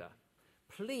longer.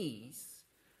 Please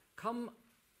come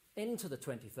into the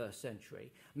 21st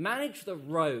century, manage the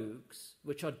rogues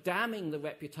which are damning the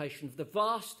reputation of the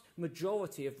vast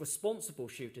majority of responsible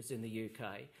shooters in the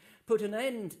UK, put an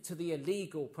end to the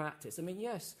illegal practice. I mean,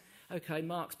 yes, OK,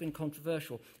 Mark's been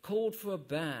controversial, called for a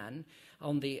ban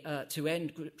on the to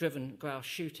end driven grouse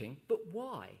shooting, but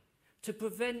why? To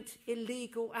prevent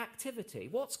illegal activity.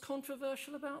 What's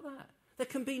controversial about that? There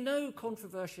can be no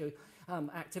controversial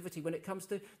activity when it comes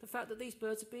to the fact that these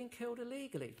birds are being killed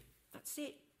illegally. That's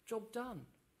it. Job done.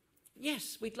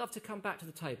 Yes, we'd love to come back to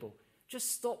the table.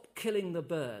 Just stop killing the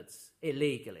birds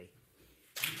illegally.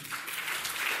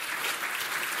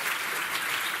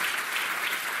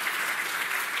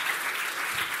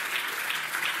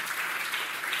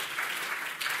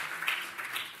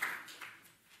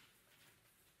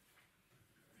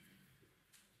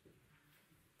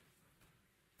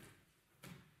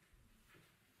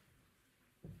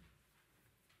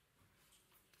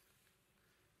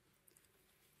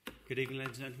 Good evening,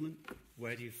 ladies and gentlemen.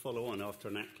 Where do you follow on after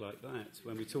an act like that?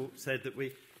 When we said that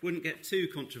we wouldn't get too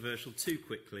controversial too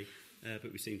quickly, but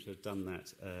we seem to have done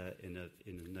that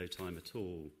in no time at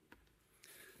all.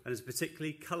 And there's a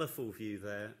particularly colourful view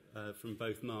there from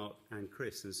both Mark and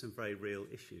Chris, and some very real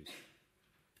issues.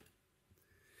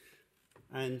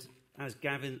 And as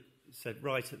Gavin said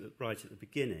right at the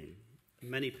beginning,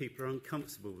 many people are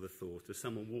uncomfortable with the thought of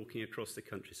someone walking across the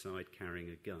countryside carrying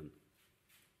a gun.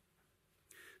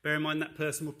 Bear in mind that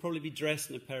person will probably be dressed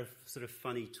in a pair of sort of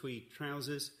funny tweed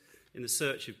trousers in the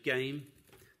search of game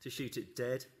to shoot it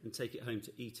dead and take it home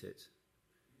to eat it.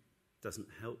 Doesn't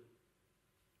help.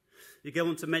 You go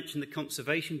on to mention the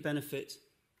conservation benefit,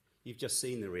 you've just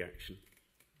seen the reaction.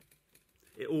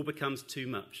 it all becomes too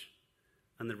much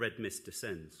and the red mist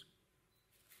descends.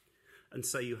 And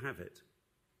so you have it,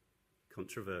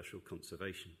 controversial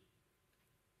conservation.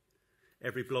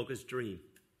 Every blogger's dream.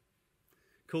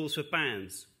 Calls for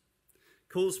bans,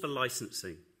 calls for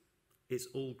licensing. It's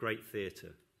all great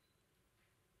theatre.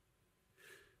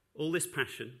 All this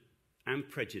passion and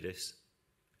prejudice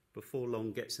before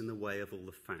long gets in the way of all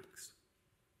the facts.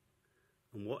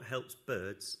 And what helps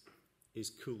birds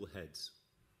is cool heads.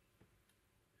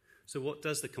 So what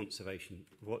does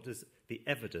the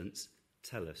evidence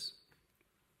tell us?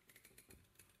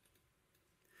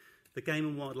 The Game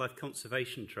and Wildlife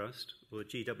Conservation Trust, or the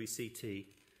GWCT,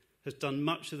 has done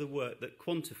much of the work that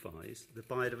quantifies the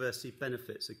biodiversity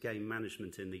benefits of game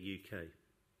management in the UK.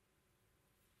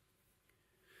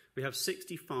 We have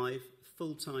 65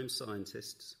 full-time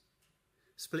scientists,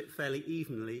 split fairly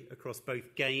evenly across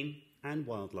both game and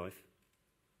wildlife,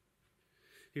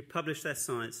 who publish their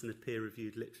science in the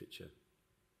peer-reviewed literature.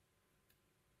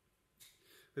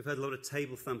 We've had a lot of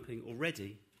table thumping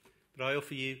already, but I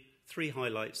offer you 3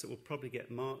 highlights that will probably get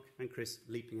Mark and Chris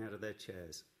leaping out of their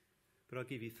chairs. But I'll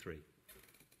give you 3.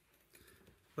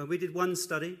 When we did one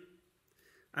study,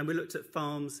 and we looked at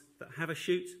farms that have a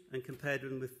shoot and compared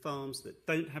them with farms that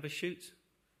don't have a shoot,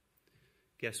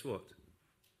 guess what?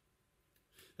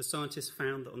 The scientists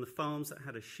found that on the farms that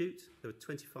had a shoot, there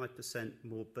were 25%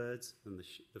 more birds than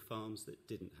the farms that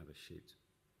didn't have a shoot.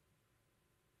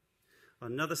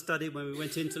 Another study, when we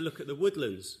went in to look at the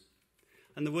woodlands,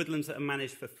 and the woodlands that are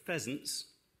managed for pheasants,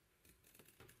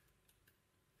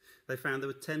 they found there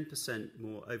were 10%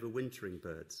 more overwintering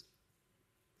birds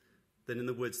than in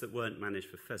the woods that weren't managed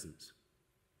for pheasants.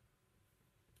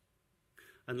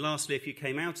 And lastly, if you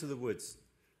came out of the woods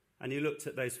and you looked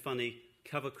at those funny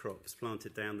cover crops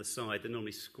planted down the side that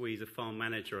normally a farm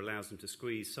manager allows them to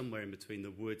squeeze somewhere in between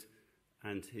the wood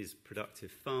and his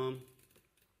productive farm,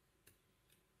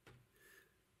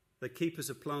 the keepers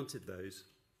have planted those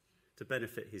to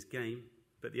benefit his game,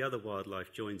 but the other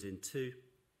wildlife joins in too.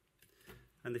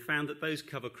 And they found that those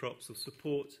cover crops will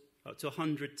support up to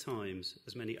 100 times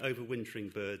as many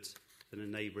overwintering birds than a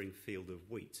neighbouring field of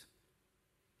wheat.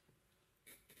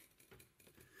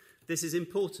 This is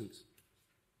important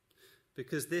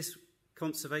because this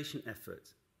conservation effort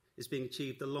is being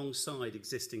achieved alongside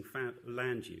existing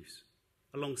land use,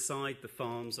 alongside the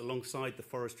farms, alongside the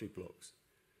forestry blocks,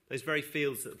 those very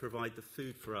fields that provide the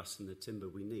food for us and the timber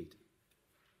we need.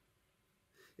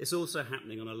 It's also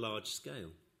happening on a large scale.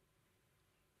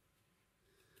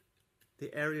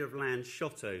 The area of land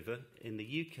shot over in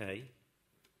the UK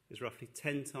is roughly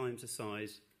 10 times the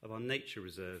size of our nature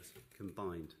reserves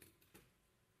combined.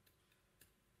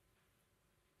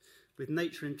 With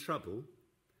nature in trouble,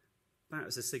 that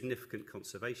is a significant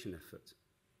conservation effort.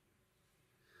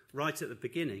 Right at the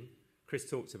beginning, Chris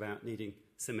talked about needing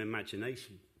some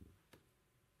imagination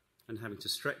and having to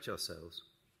stretch ourselves.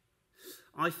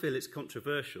 I feel it's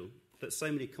controversial that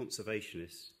so many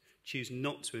conservationists choose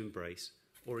not to embrace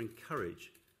or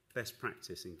encourage best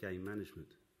practice in game management.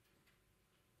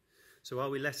 So are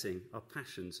we letting our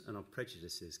passions and our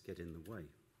prejudices get in the way?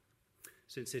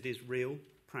 Since it is real,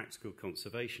 practical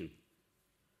conservation.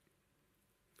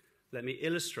 Let me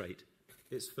illustrate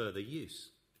its further use.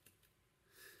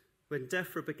 When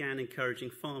DEFRA began encouraging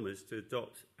farmers to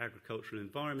adopt agricultural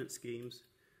environment schemes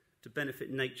to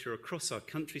benefit nature across our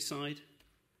countryside,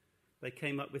 they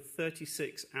came up with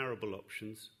 36 arable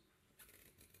options.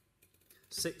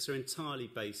 6 are entirely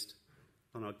based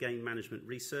on our game management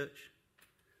research,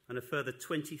 and a further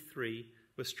 23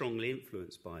 were strongly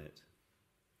influenced by it.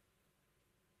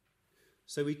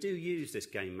 So we do use this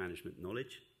game management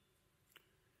knowledge,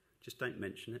 just don't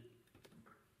mention it.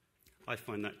 I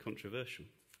find that controversial.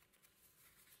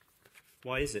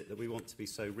 Why is it that we want to be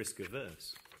so risk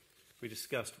averse? We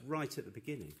discussed right at the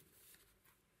beginning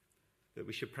that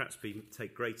we should perhaps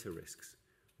take greater risks.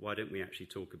 Why don't we actually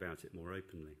talk about it more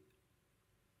openly?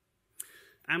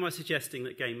 Am I suggesting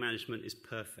that game management is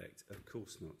perfect? Of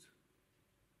course not.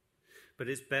 But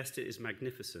at its best, it is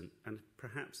magnificent and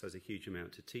perhaps has a huge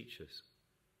amount to teach us.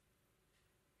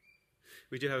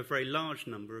 We do have a very large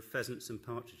number of pheasants and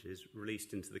partridges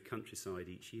released into the countryside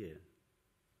each year,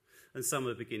 and some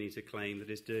are beginning to claim that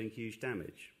it's doing huge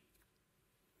damage.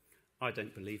 I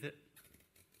don't believe it.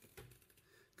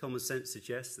 Common sense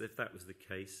suggests that if that was the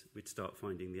case, we'd start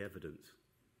finding the evidence.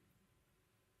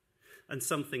 And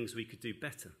some things we could do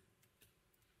better.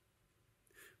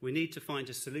 We need to find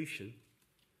a solution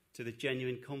to the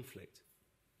genuine conflict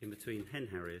in between hen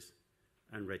harriers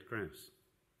and red grouse.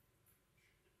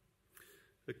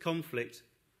 The conflict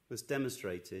was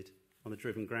demonstrated on the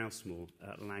driven grouse moor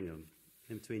at Langham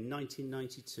in between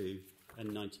 1992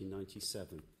 and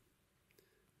 1997.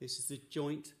 This is the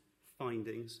joint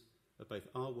findings of both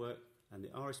our work and the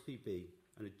RSPB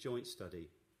and a joint study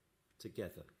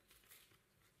together.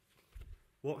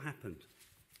 What happened?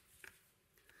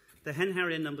 The hen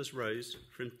harrier numbers rose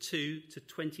from 2 to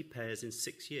 20 pairs in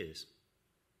 6 years,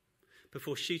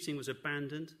 before shooting was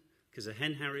abandoned because the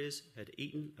hen harriers had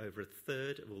eaten over a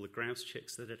third of all the grouse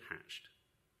chicks that had hatched.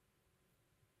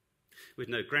 With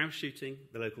no grouse shooting,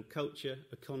 the local culture,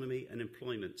 economy and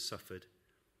employment suffered,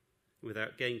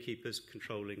 without gamekeepers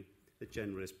controlling the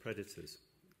generalist predators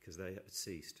because they had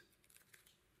ceased.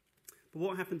 But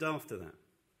what happened after that?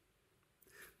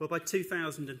 Well, by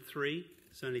 2003,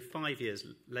 so only 5 years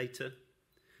later,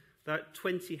 about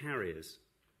 20 harriers.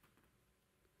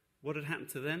 What had happened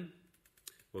to them?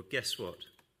 Well, guess what?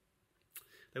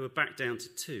 They were back down to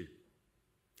 2.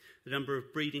 The number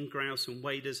of breeding grouse and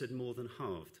waders had more than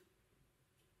halved.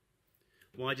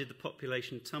 Why did the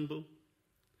population tumble?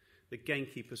 The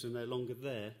gamekeepers were no longer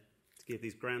there to give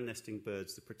these ground nesting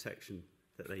birds the protection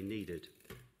that they needed.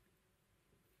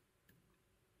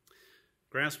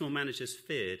 Grouse moor managers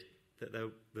feared that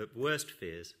the worst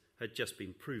fears had just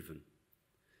been proven.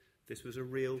 This was a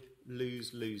real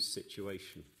lose-lose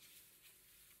situation.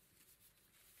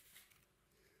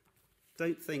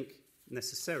 Don't think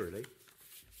necessarily,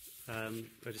 I'll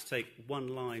just take one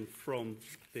line from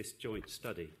this joint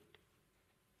study.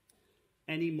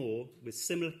 Any moor with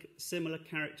similar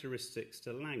characteristics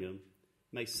to Langham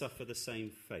may suffer the same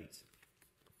fate.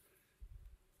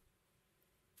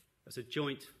 That's a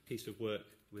joint piece of work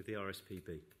with the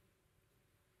RSPB.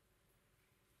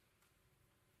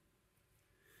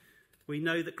 We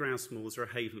know that grouse moors are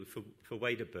a haven for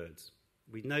wader birds.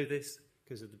 We know this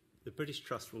because of the British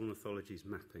Trust for Ornithology's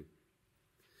mapping.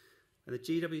 And the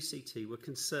GWCT were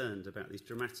concerned about these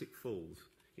dramatic falls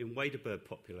in wader bird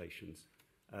populations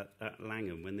at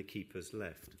Langham when the keepers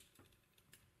left.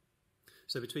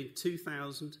 So between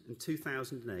 2000 and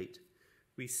 2008,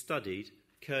 we studied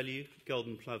curlew,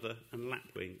 golden plover and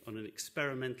lapwing on an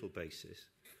experimental basis,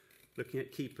 looking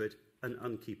at keepered and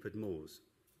unkeepered moors.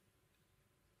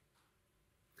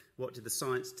 What did the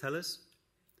science tell us?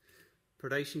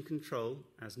 Predation control,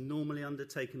 as normally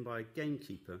undertaken by a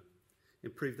gamekeeper,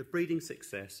 improved the breeding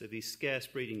success of these scarce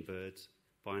breeding birds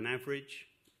by an average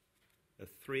of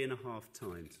 3.5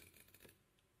 times.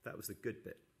 That was the good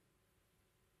bit.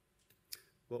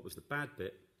 What was the bad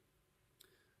bit?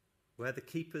 Where the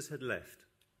keepers had left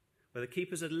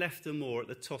a moor at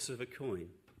the toss of a coin,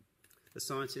 the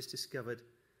scientists discovered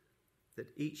that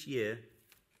each year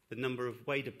the number of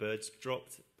wader birds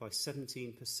dropped by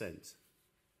 17%,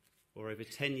 or over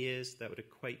 10 years that would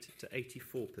equate to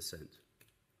 84%.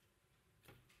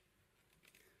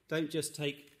 Don't just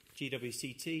take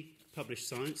GWCT published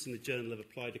science in the Journal of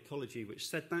Applied Ecology, which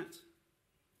said that.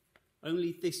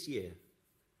 Only this year,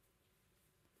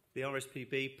 the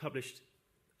RSPB published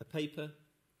a paper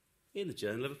in the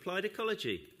Journal of Applied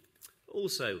Ecology,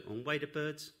 also on wader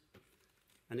birds,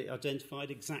 and it identified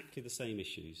exactly the same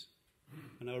issues.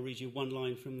 And I'll read you one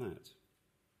line from that.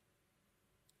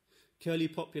 Curlew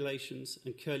populations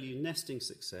and curlew nesting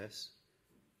success,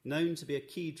 known to be a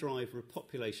key driver of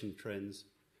population trends,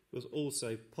 was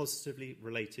also positively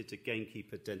related to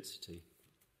gamekeeper density.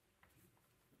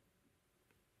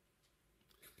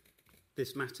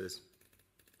 This matters.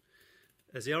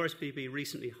 As the RSPB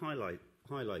recently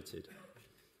highlighted,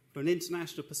 from an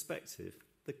international perspective,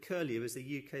 the curlew is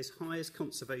the UK's highest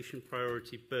conservation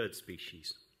priority bird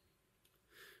species.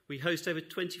 We host over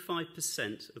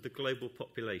 25% of the global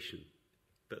population,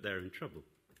 but they're in trouble.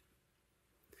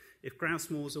 If grouse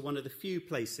moors are one of the few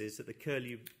places that the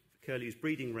curlew's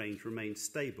breeding range remains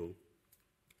stable,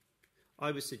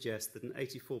 I would suggest that an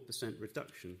 84%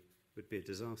 reduction would be a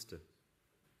disaster.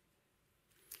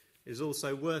 It is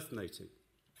also worth noting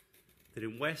that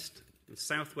in West and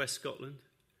South West Scotland,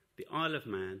 the Isle of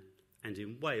Man and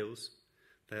in Wales,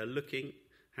 they are looking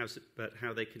at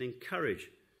how they can encourage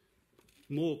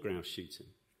more grouse shooting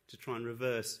to try and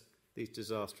reverse these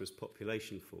disastrous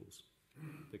population falls,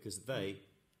 because they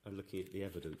are looking at the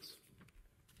evidence.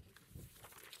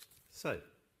 So,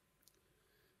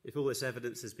 if all this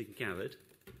evidence has been gathered,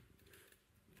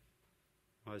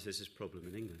 why is this a problem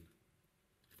in England?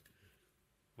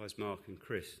 Why is Mark and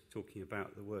Chris talking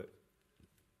about the work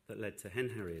that led to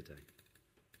Hen Harrier Day?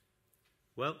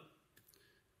 Well,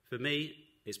 for me,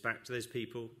 it's back to those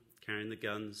people carrying the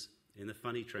guns in the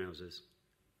funny trousers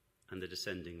and the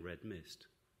descending red mist.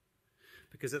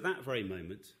 Because at that very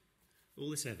moment, all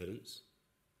this evidence,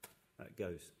 that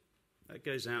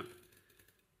goes out,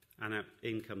 and out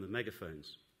in come the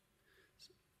megaphones.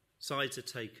 Sides are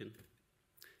taken.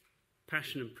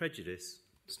 Passion and prejudice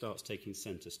starts taking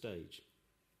centre stage.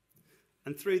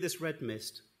 And through this red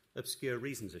mist, obscure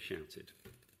reasons are shouted.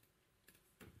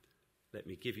 Let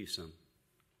me give you some.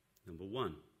 Number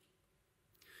one,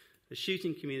 the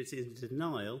shooting community is in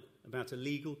denial about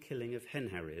illegal killing of hen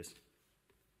harriers.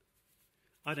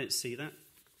 I don't see that,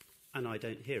 and I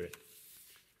don't hear it.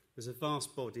 There's a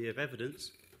vast body of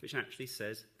evidence which actually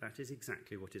says that is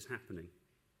exactly what is happening.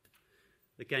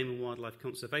 The Game and Wildlife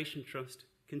Conservation Trust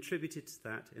contributed to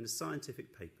that in a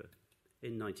scientific paper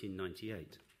in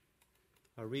 1998.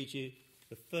 I'll read you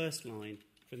the first line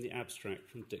from the abstract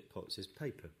from Dick Potts'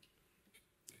 paper.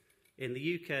 In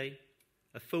the UK,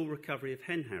 a full recovery of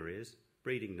hen harriers,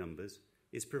 breeding numbers,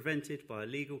 is prevented by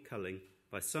illegal culling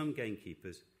by some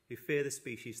gamekeepers who fear the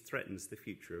species threatens the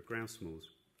future of grouse moors.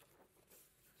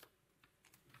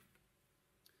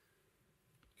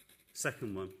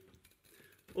 Second one,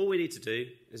 all we need to do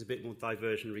is a bit more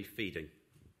diversionary feeding.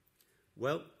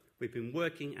 Well, we've been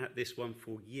working at this one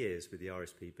for years with the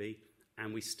RSPB,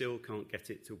 and we still can't get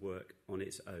it to work on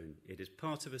its own. It is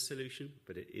part of a solution,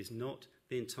 but it is not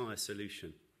the entire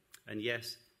solution. And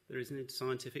yes, there is a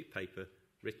scientific paper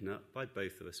written up by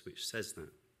both of us which says that.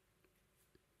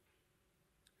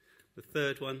 The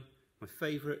third one, my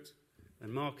favourite,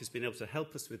 and Mark has been able to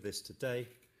help us with this today,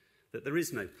 that there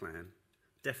is no plan.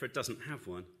 DEFRA doesn't have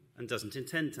one and doesn't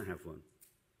intend to have one.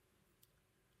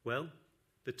 Well,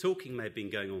 the talking may have been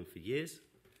going on for years,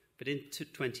 but in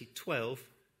 2012,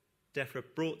 DEFRA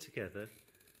brought together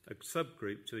a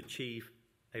subgroup to achieve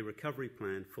a recovery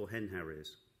plan for hen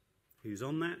harriers. Who's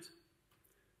on that?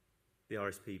 The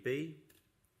RSPB,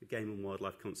 the Game and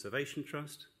Wildlife Conservation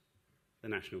Trust, the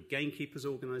National Gamekeepers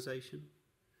Organisation,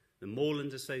 the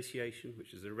Moorland Association,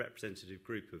 which is a representative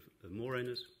group of moor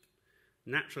owners,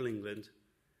 Natural England,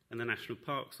 and the National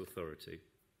Parks Authority.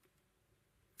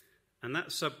 And that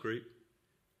subgroup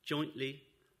jointly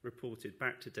reported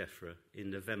back to DEFRA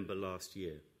in November last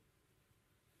year.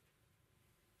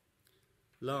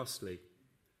 Lastly,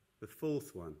 the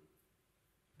fourth one.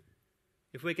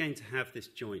 If we're going to have this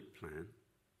joint plan,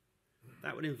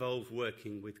 that would involve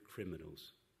working with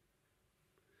criminals.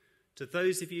 To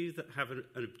those of you that have an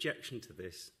objection to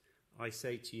this, I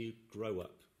say to you, grow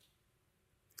up.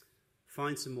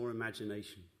 Find some more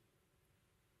imagination.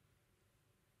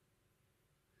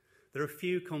 There are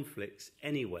few conflicts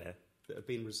anywhere that have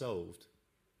been resolved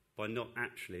by not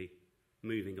actually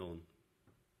moving on.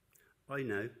 I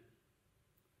know.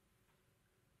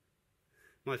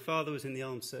 My father was in the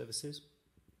armed services,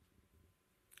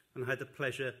 and I had the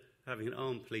pleasure of having an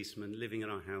armed policeman living in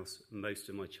our house most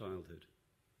of my childhood.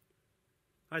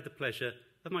 I had the pleasure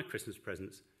of my Christmas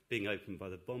presents being opened by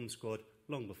the bomb squad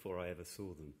long before I ever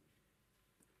saw them.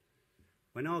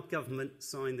 When our government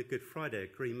signed the Good Friday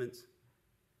Agreement,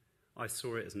 I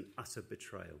saw it as an utter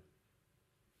betrayal.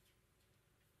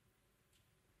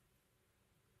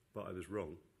 But I was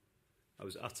wrong. I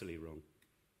was utterly wrong.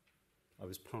 I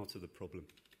was part of the problem.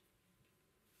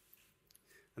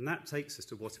 And that takes us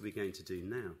to what are we going to do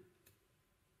now?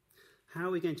 How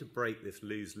are we going to break this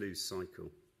lose-lose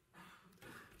cycle?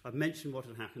 I've mentioned what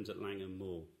had happened at Langham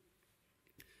Moor,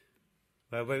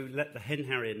 where we let the hen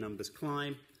harrier numbers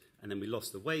climb, and then we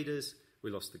lost the waders, we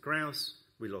lost the grouse,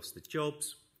 we lost the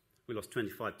jobs, we lost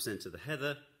 25% of the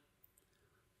heather,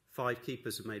 5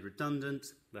 keepers were made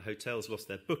redundant, the hotels lost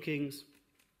their bookings.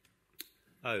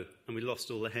 Oh, and we lost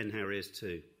all the hen harriers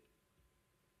too.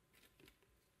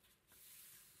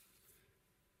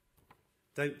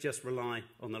 Don't just rely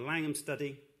on the Langham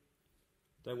study.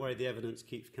 Don't worry, the evidence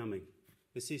keeps coming.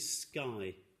 This is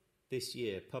Sky this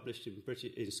year, published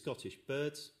in Scottish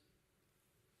Birds.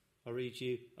 I'll read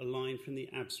you a line from the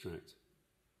abstract.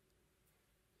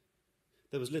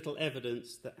 There was little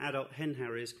evidence that adult hen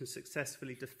harriers can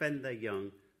successfully defend their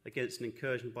young against an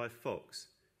incursion by a fox,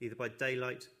 either by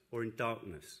daylight or in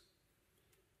darkness.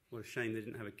 What a shame they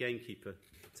didn't have a gamekeeper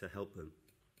to help them.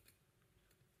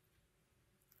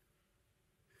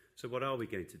 So what are we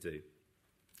going to do?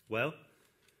 Well,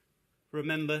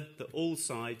 remember that all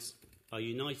sides are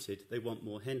united. They want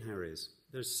more hen harriers.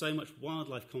 There's so much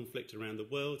wildlife conflict around the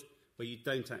world where you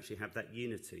don't actually have that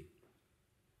unity.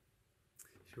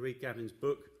 If you read Gavin's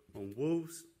book on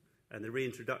wolves and the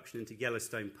reintroduction into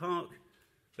Yellowstone Park,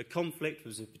 the conflict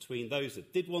was between those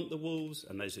that did want the wolves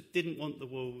and those that didn't want the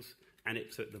wolves, and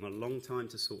it took them a long time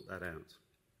to sort that out.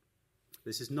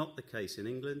 This is not the case in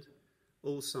England.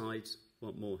 All sides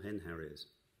want more hen harriers.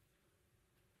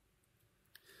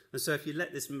 And so if you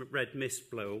let this red mist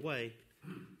blow away,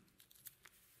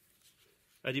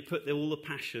 and you put all the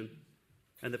passion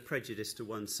and the prejudice to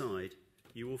one side,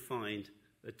 you will find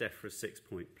a DEFRA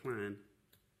 6-point plan.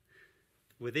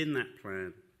 Within that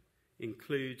plan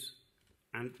includes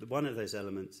And one of those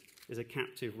elements is a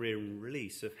captive rear and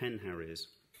release of hen harriers.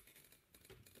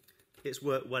 It's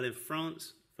worked well in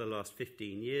France for the last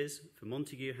 15 years for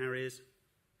Montague harriers,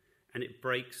 and it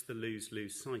breaks the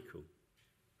lose-lose cycle.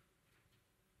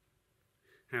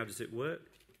 How does it work?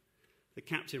 The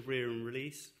captive rear and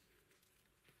release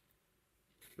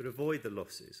would avoid the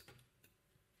losses.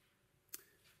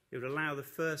 It would allow the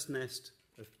first nest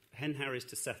of hen harriers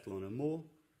to settle on a moor,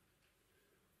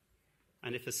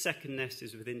 and if a second nest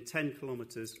is within 10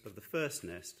 kilometres of the first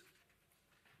nest,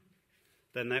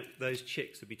 then those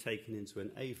chicks would be taken into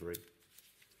an aviary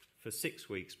for 6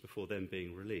 weeks before then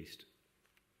being released.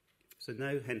 So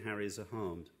no hen harriers are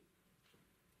harmed.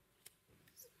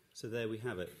 So there we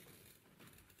have it.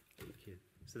 Thank you.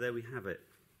 So there we have it.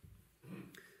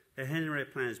 A hen harrier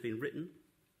plan has been written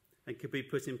and could be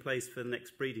put in place for the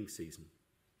next breeding season.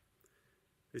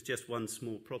 There's just one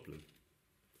small problem.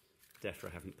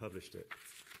 DEFRA haven't published it.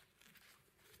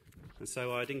 And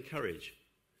so I'd encourage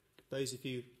those of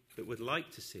you that would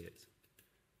like to see it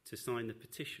to sign the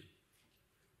petition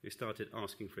who started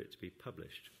asking for it to be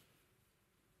published.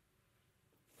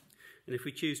 And if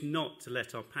we choose not to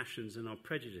let our passions and our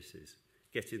prejudices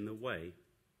get in the way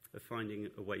of finding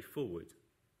a way forward,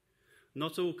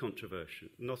 not all conservation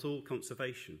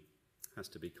has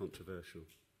to be controversial.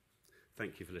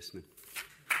 Thank you for listening.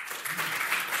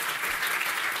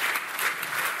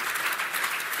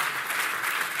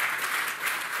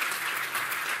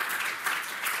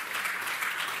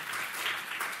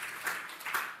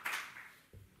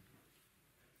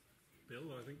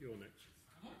 Bill, I think you're next.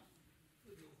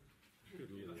 Good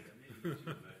Lord.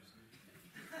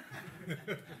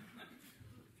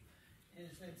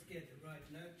 Yes, let's get the right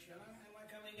note, shall I? Am I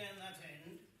coming down that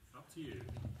end? Up to you.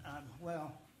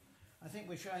 Well, I think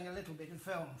we're showing a little bit of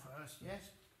film first,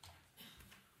 yes?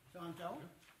 So I'm told?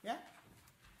 Yeah?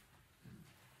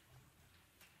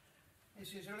 This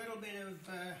is a little bit of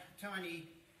tiny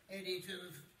edit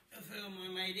of a film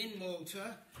I made in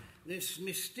Malta. This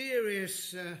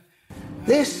mysterious...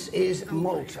 This is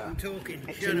Malta.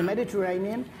 It's in the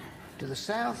Mediterranean. To the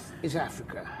south is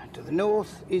Africa, to the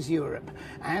north is Europe,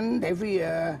 and every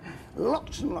year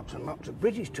lots and lots and lots of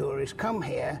British tourists come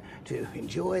here to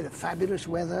enjoy the fabulous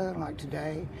weather like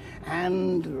today,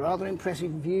 and the rather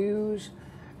impressive views,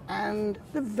 and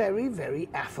the very, very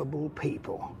affable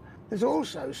people. There's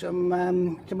also some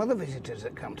other visitors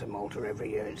that come to Malta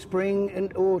every year in spring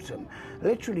and autumn,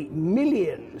 literally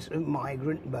millions of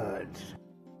migrant birds.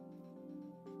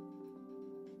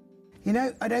 You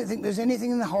know, I don't think there's anything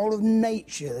in the whole of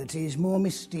nature that is more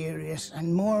mysterious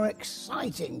and more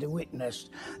exciting to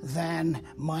witness than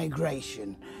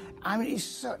migration. I mean, it's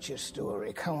such a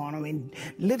story. Come on, I mean,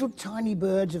 little tiny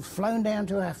birds have flown down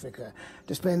to Africa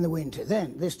to spend the winter.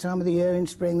 Then, this time of the year in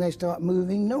spring, they start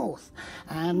moving north.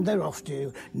 And they're off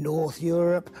to North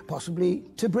Europe, possibly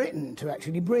to Britain, to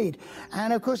actually breed.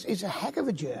 And, of course, it's a heck of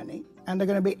a journey. And they're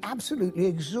going to be absolutely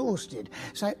exhausted.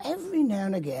 So every now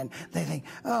and again, they think,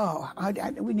 oh,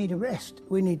 we need a rest.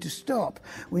 We need to stop.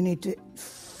 We need to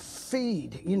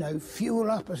feed, you know, fuel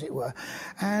up, as it were.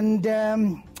 And,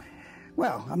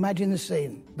 well, imagine the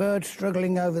scene. Birds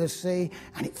struggling over the sea,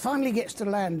 and it finally gets to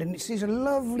land, and it sees a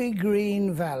lovely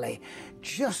green valley,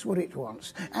 just what it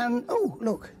wants. And, oh,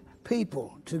 look,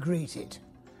 people to greet it.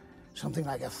 Something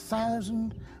like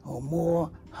 1,000 or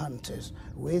more hunters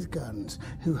with guns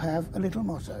who have a little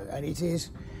motto, and it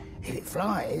is, if it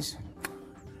flies,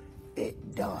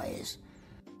 it dies.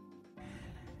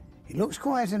 It looks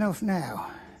quiet enough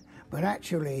now, but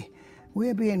actually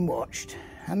we're being watched,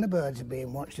 and the birds are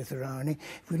being watched if there are any.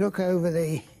 If we look over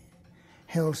the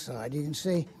hillside, you can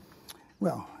see,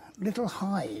 well, little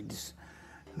hides.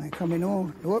 They come in all,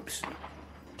 whoops,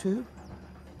 2.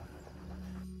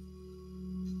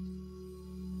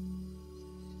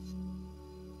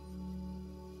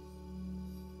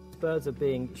 Birds are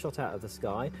being shot out of the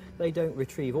sky. They don't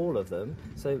retrieve all of them,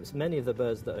 so many of the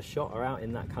birds that are shot are out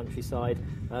in that countryside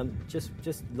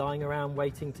just lying around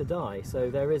waiting to die.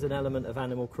 So there is an element of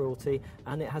animal cruelty,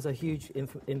 and it has a huge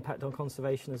impact on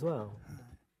conservation as well.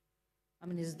 I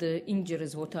mean, it's the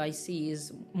injuries, what I see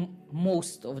is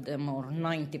most of them, or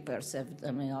 90% of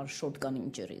them, are shotgun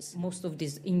injuries. Most of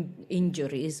these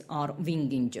injuries are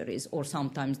wing injuries, or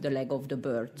sometimes the leg of the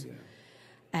bird. Yeah.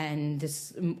 And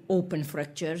this open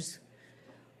fractures,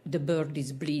 the bird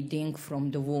is bleeding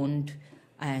from the wound,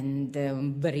 and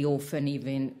very often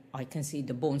even I can see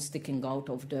the bone sticking out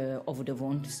of the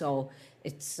wound. So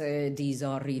it's these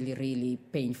are really, really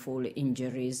painful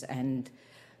injuries, and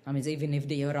I mean, even if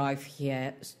they arrive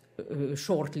here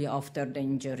shortly after the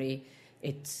injury,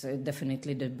 it's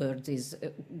definitely the bird is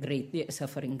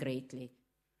suffering greatly.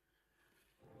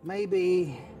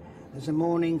 Maybe there's a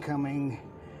morning coming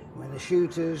when the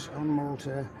shooters on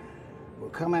Malta will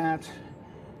come out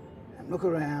and look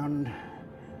around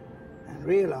and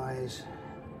realise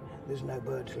there's no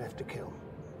birds left to kill.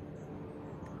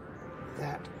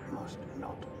 That must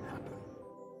not happen.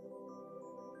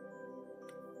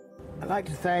 I'd like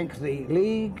to thank the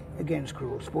League Against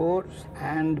Cruel Sports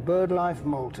and BirdLife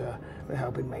Malta for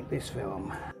helping make this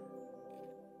film.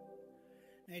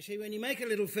 Now, you see, when you make a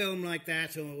little film like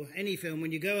that, or any film,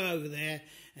 when you go over there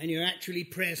and you're actually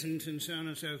present and so on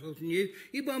and so forth, and you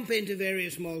bump into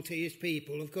various Maltese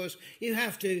people, of course, you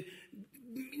have to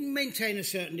maintain a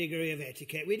certain degree of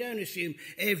etiquette. We don't assume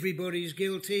everybody's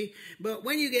guilty, but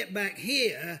when you get back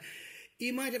here,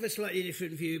 you might have a slightly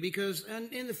different view, because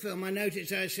in the film I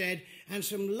noticed I said, and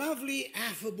some lovely,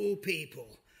 affable people.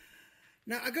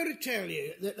 Now, I've got to tell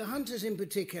you that the hunters in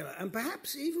particular, and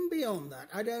perhaps even beyond that,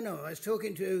 I don't know, I was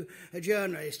talking to a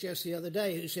journalist just the other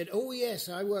day who said, oh yes,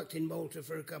 I worked in Malta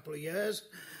for a couple of years,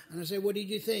 and I said, what did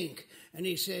you think? And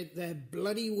he said, they're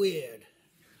bloody weird.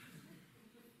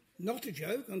 Not a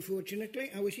joke,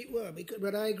 unfortunately. I wish it were,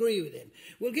 but I agree with him.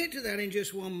 We'll get to that in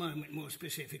just one moment, more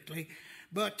specifically.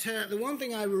 But the one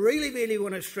thing I really, really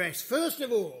want to stress, first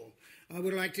of all, I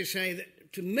would like to say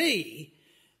that, to me,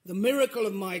 the miracle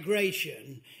of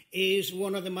migration is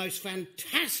one of the most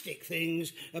fantastic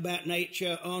things about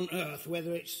nature on Earth,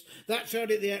 whether it's that side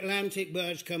of the Atlantic,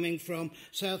 birds coming from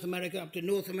South America up to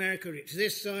North America, or it's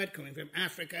this side, coming from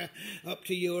Africa up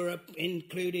to Europe,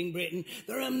 including Britain.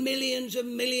 There are millions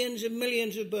and millions and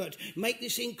millions of birds make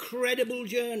this incredible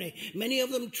journey. Many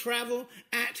of them travel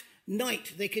at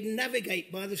night. They can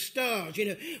navigate by the stars. You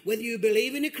know, whether you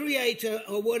believe in a creator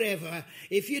or whatever,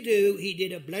 if you do, he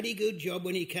did a bloody good job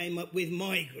when he came up with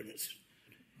migrants.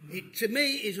 It, to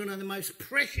me, is one of the most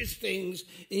precious things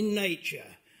in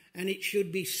nature, and it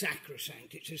should be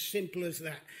sacrosanct. It's as simple as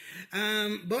that.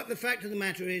 But the fact of the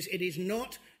matter is, it is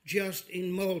not just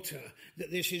in Malta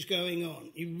that this is going on.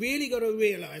 You really got to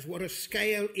realise what a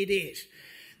scale it is.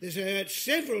 There's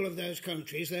several of those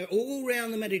countries. They're all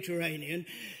around the Mediterranean.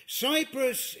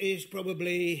 Cyprus is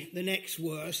probably the next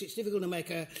worst. It's difficult to make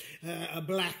a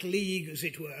black league, as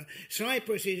it were.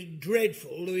 Cyprus is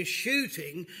dreadful. There is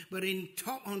shooting, but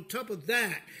on top of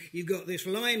that, you've got this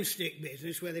lime stick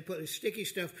business where they put the sticky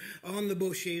stuff on the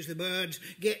bushes. The birds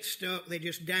get stuck. They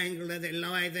just dangle there. They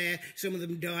lie there. Some of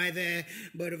them die there.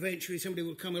 But eventually somebody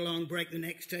will come along, break the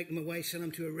necks, take them away, send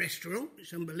them to a restaurant.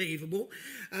 It's unbelievable.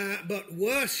 But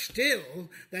worse still,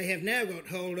 they have now got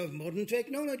hold of modern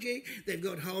technology. They've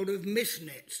got hold of mist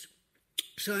nets.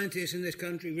 Scientists in this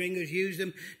country, ringers, use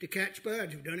them to catch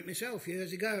birds. I've done it myself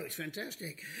years ago. It's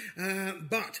fantastic.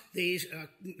 But these are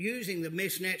using the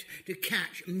mist nets to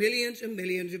catch millions and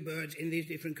millions of birds in these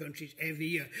different countries every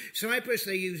year. Cyprus,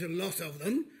 they use a lot of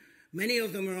them. Many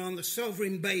of them are on the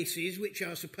sovereign bases, which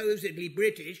are supposedly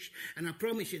British, and I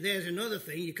promise you there's another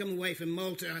thing. You come away from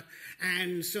Malta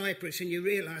and Cyprus and you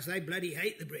realise they bloody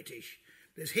hate the British.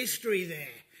 There's history there.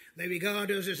 They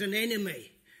regard us as an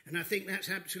enemy, and I think that's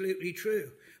absolutely true.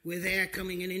 We're there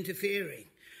coming and interfering.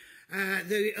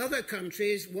 The other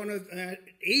countries,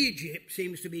 Egypt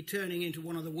seems to be turning into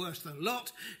one of the worst of the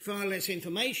lot. Far less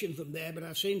information from there, but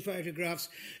I've seen photographs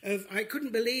of, I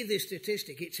couldn't believe this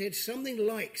statistic, it said something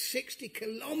like 60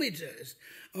 kilometres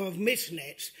of mist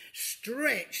nets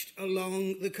stretched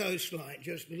along the coastline,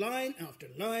 just line after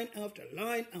line after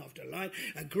line after line,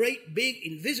 a great big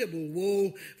invisible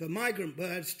wall for migrant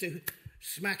birds to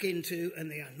smack into, and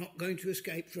they are not going to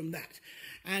escape from that.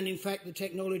 And in fact, the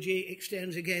technology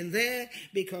extends again there,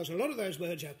 because a lot of those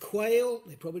birds are quail.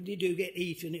 They probably do get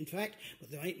eaten, in fact, but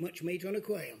there ain't much meat on a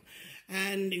quail.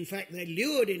 And in fact, they're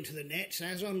lured into the nets,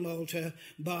 as on Malta,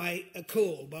 by a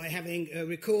call, by having a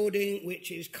recording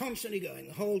which is constantly going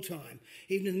the whole time.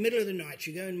 Even in the middle of the night,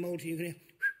 you go in Malta, you can hear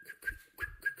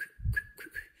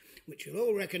which you'll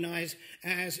all recognise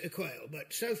as a quail.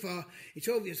 But so far, it's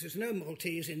obvious there's no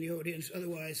Maltese in the audience,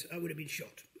 otherwise I would have been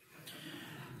shot.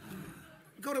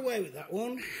 Got away with that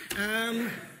one.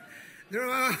 There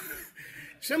are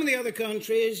some of the other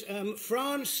countries.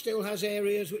 France still has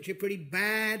areas which are pretty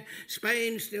bad.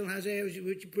 Spain still has areas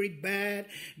which are pretty bad.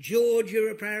 Georgia,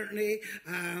 apparently,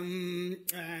 and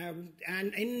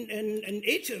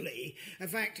Italy, in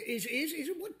fact, is a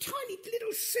tiny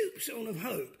little soup sort of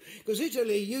hope, because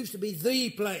Italy used to be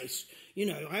the place. You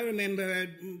know, I remember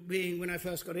when I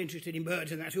first got interested in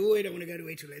birds and that, oh, I don't want to go to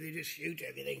Italy, they just shoot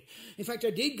everything. In fact,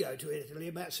 I did go to Italy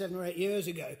about 7 or 8 years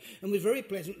ago and was very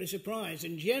pleasantly surprised.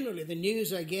 And generally the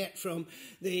news I get from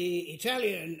the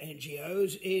Italian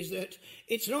NGOs is that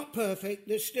it's not perfect,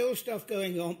 there's still stuff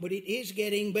going on, but it is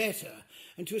getting better.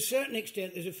 And to a certain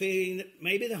extent, there's a feeling that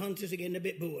maybe the hunters are getting a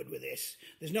bit bored with this.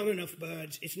 There's not enough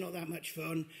birds. It's not that much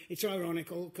fun. It's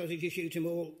ironical because if you shoot them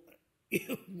all,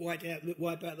 you wipe out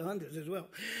the hunters as well.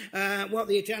 What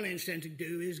the Italians tend to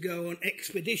do is go on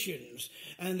expeditions,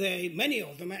 and many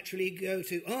of them actually go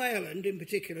to Ireland in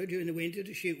particular during the winter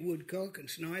to shoot woodcock and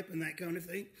snipe and that kind of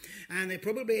thing. And they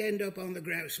probably end up on the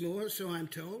grouse moors, so I'm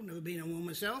told. Never been on one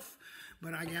myself,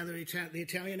 but I gather the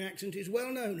Italian accent is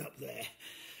well known up there.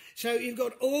 So you've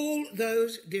got all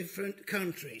those different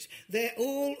countries. They're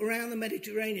all around the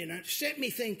Mediterranean. And it set me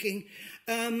thinking,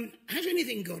 has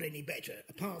anything got any better,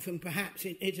 apart from perhaps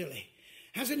in Italy?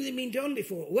 Has anything been done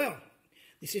before? Well,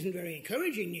 this isn't very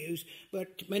encouraging news,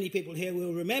 but many people here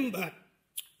will remember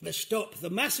the Stop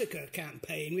the Massacre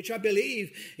campaign, which I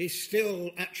believe is still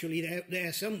actually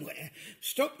there somewhere.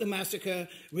 Stop the Massacre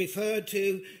referred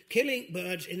to killing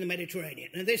birds in the Mediterranean.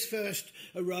 And this first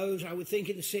arose, I would think,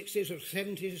 in the 60s or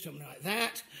 70s or something like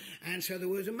that. And so there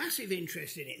was a massive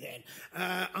interest in it then.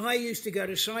 I used to go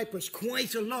to Cyprus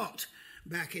quite a lot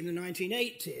back in the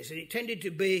 1980s, and it tended to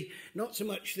be not so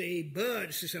much the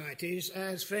bird societies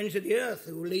as Friends of the Earth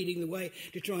who were leading the way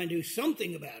to try and do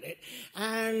something about it.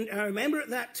 And I remember at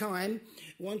that time,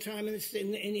 one time in the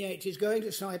 80s, going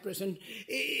to Cyprus, and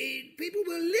people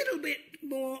were a little bit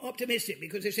more optimistic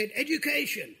because they said,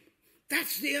 education.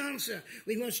 That's the answer.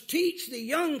 We must teach the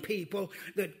young people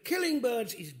that killing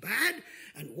birds is bad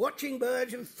and watching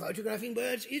birds and photographing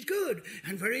birds is good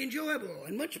and very enjoyable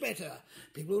and much better.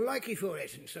 People will like you for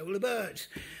it, and so will the birds.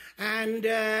 And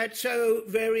so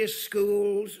various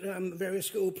school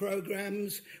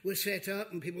programs were set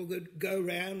up, and people could go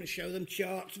around and show them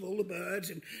charts of all the birds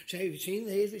and say, we've seen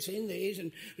these,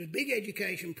 and it was a big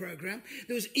education program.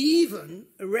 There was even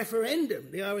a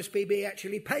referendum. The RSPB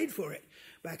actually paid for it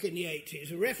back in the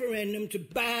 80s, a referendum to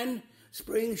ban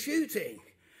spring shooting.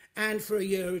 And for a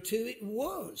year or two it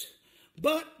was.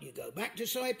 But you go back to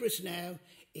Cyprus now,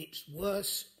 it's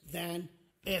worse than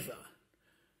ever.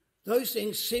 Those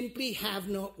things simply have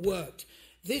not worked.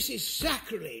 This is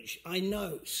sacrilege, I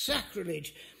know,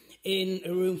 sacrilege in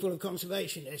a room full of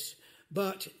conservationists,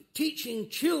 but teaching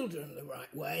children the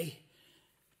right way,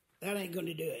 that ain't going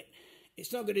to do it.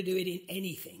 It's not going to do it in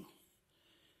anything.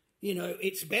 You know,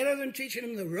 it's better than teaching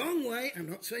them the wrong way. I'm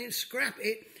not saying scrap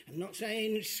it. I'm not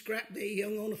saying scrap the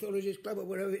Young Ornithologist Club or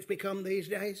whatever it's become these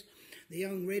days. The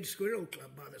Young Red Squirrel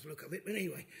Club, by the look of it. But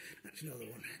anyway, that's another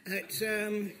one. It's,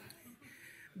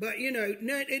 but, you know,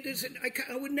 no,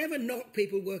 I would never knock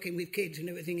people working with kids and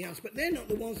everything else, but they're not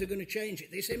the ones that are going to change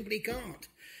it. They simply can't.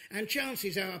 And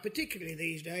chances are, particularly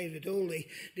these days with all the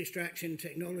distraction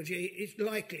technology, it's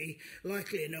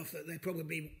likely enough that they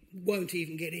probably won't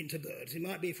even get into birds. It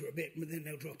might be for a bit, but then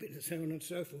they'll drop it and so on and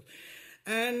so forth.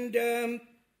 And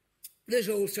there's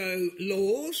also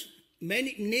laws.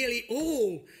 Nearly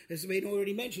all, as has been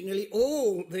already mentioned, nearly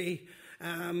all the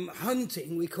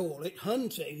hunting, we call it,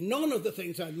 hunting. None of the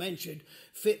things I've mentioned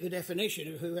fit the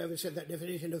definition of whoever said that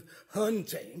definition of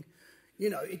hunting. You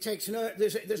know, it takes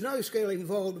there's no skill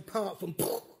involved apart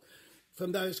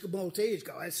from those Maltese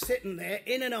guys sitting there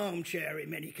in an armchair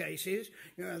in many cases.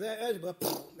 You know,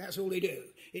 that's all they do.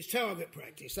 It's target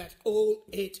practice. That's all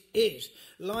it is.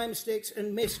 Lime sticks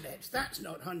and mist nets. That's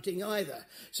not hunting either.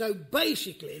 So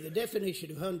basically, the definition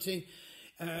of hunting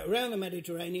around the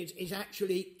Mediterranean is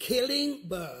actually killing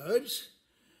birds,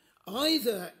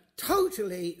 either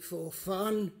totally for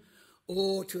fun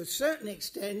or to a certain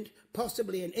extent,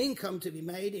 possibly an income to be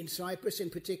made in Cyprus in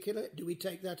particular. Do we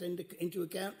take that into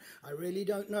account? I really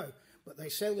don't know. But they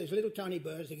sell those little tiny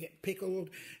birds, they get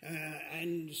pickled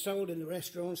and sold in the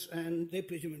restaurants, and they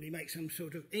presumably make some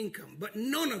sort of income. But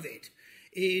none of it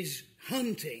is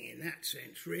hunting in that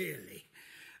sense, really.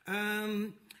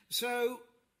 So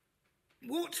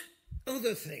what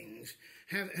other things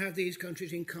have these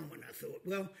countries in common, I thought?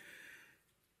 Well,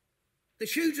 the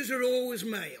shooters are always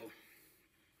male.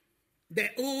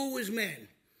 They're always men.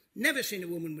 Never seen a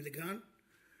woman with a gun.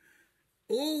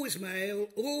 Always male,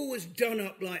 always done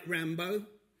up like Rambo.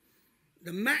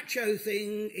 The macho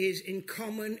thing is in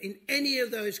common in any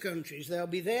of those countries. They'll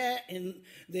be there in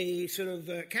the sort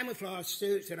of camouflage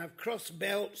suits that have cross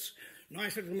belts,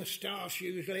 nice little moustache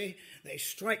usually. They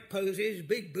strike poses,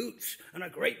 big boots, and a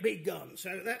great big gun.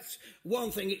 So that's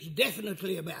one thing it's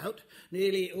definitely about,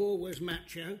 nearly always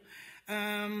macho.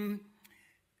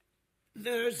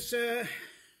 There's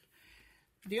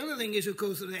the other thing is, of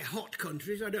course, that they're hot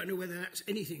countries. I don't know whether that's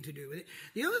anything to do with it.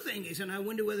 The other thing is, and I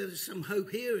wonder whether there's some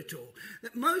hope here at all,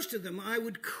 that most of them I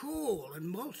would call, and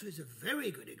Malta is a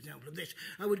very good example of this,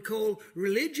 I would call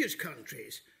religious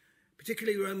countries,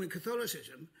 particularly Roman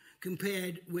Catholicism,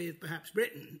 compared with perhaps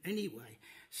Britain anyway.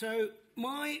 So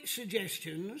my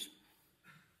suggestions,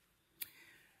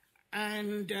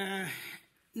 and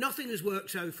nothing has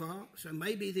worked so far, so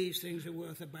maybe these things are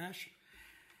worth a bash.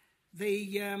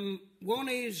 The one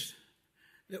is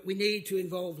that we need to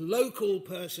involve local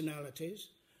personalities.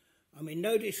 I mean,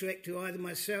 no disrespect to either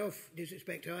myself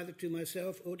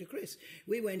or to Chris.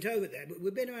 We went over there, but we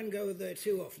better not go there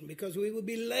too often because we would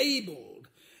be labelled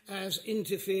as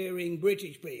interfering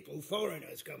British people,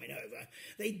 foreigners coming over.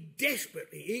 They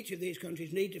desperately, each of these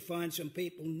countries, need to find some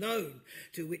people known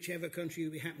to whichever country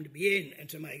we happen to be in and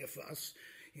to make a fuss.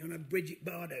 You know, a Bridget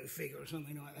Bardot figure or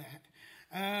something like that.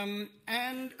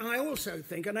 And I also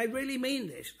think, and I really mean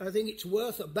this, I think it's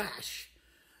worth a bash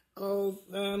of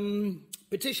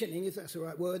petitioning, if that's the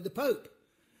right word, the Pope.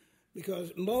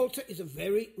 Because Malta is a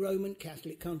very Roman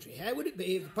Catholic country. How would it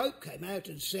be if the Pope came out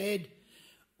and said,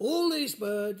 all these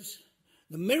birds,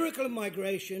 the miracle of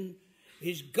migration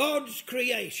is God's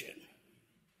creation,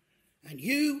 and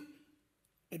you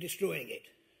are destroying it.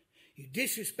 You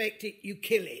disrespect it, you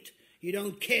kill it, you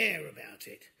don't care about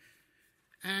it.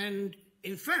 And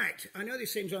in fact, I know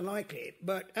this seems unlikely,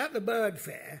 but at the bird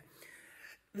fair,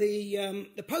 the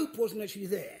Pope wasn't actually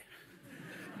there.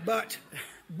 But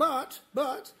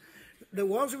there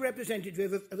was a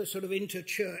representative of a sort of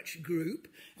inter-church group,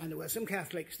 and there were some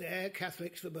Catholics there,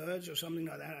 Catholics for Birds or something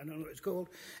like that, I don't know what it's called.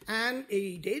 And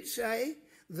he did say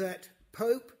that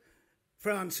Pope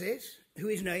Francis, who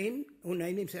is named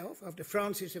himself after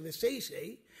Francis of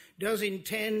Assisi, does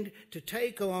intend to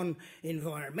take on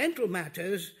environmental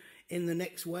matters in the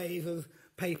next wave of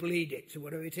papal edicts or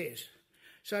whatever it is.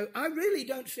 So I really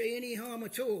don't see any harm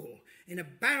at all in a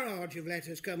barrage of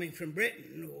letters coming from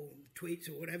Britain, or tweets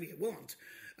or whatever you want,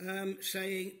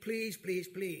 saying, please, please,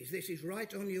 please, this is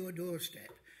right on your doorstep.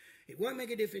 It won't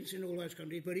make a difference in all those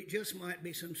countries, but it just might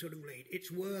be some sort of lead. It's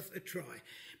worth a try,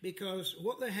 because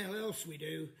what the hell else we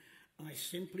do, I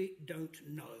simply don't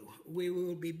know. We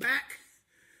will be back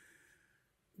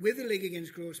with the League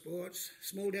Against Cruel Sports,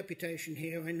 small deputation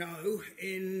here, I know,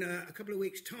 in a couple of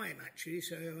weeks' time, actually,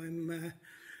 so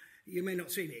you may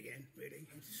not see me again, really.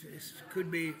 It could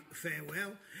be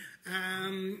farewell.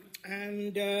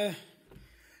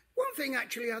 One thing,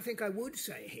 actually, I think I would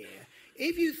say here,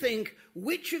 if you think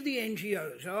which of the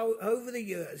NGOs over the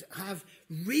years have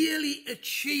really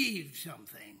achieved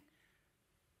something,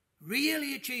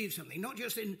 not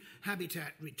just in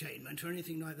habitat retainment or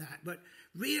anything like that, but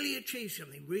really achieved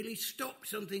something, really stopped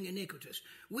something iniquitous.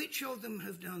 Which of them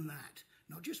have done that?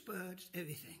 Not just birds,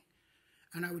 everything.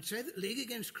 And I would say that League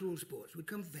Against Cruel Sports would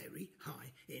come very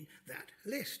high in that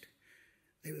list.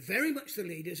 They were very much the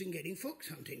leaders in getting fox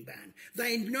hunting banned.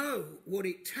 They know what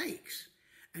it takes,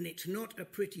 and it's not a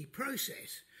pretty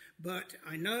process. But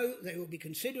I know they will be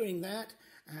considering that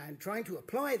and trying to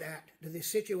apply that to this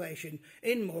situation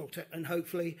in Malta and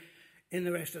hopefully in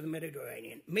the rest of the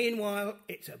Mediterranean. Meanwhile,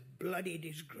 it's a bloody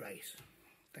disgrace.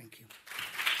 Thank you.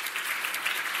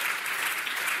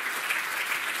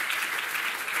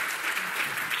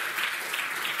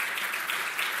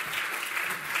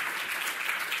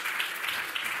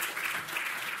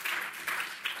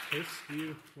 Chris, do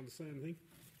you want to say anything?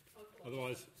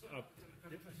 Otherwise,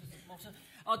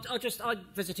 I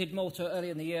visited Malta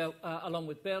earlier in the year along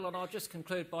with Bill, and I'll just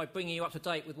conclude by bringing you up to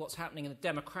date with what's happening in the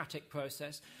democratic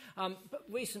process. But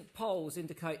recent polls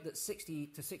indicate that 60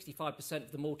 to 65%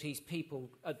 of the Maltese people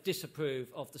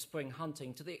disapprove of the spring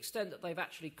hunting, to the extent that they've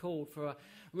actually called for a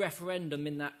referendum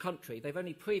in that country. They've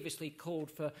only previously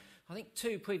called for, I think,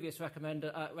 two previous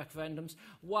referendums.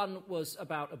 One was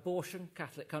about abortion,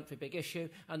 Catholic country, big issue,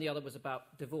 and the other was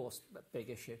about divorce, big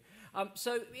issue.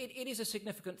 So it is a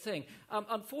significant thing.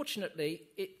 Unfortunately,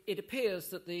 it appears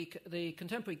that the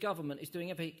contemporary government is doing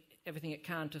everything it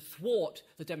can to thwart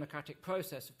the democratic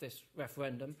process of this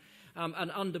referendum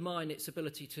and undermine its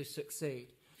ability to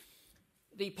succeed.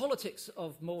 The politics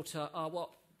of Malta are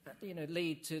what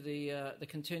lead to the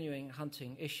continuing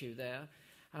hunting issue there.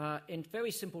 In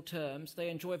very simple terms, they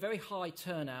enjoy a very high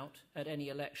turnout at any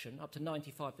election, up to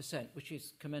 95%, which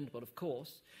is commendable, of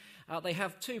course. They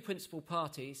have two principal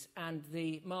parties, and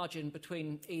the margin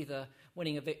between either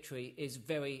winning a victory is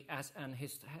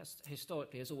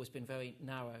historically has always been very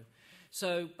narrow.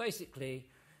 So basically,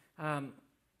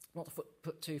 not to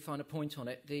put too fine a point on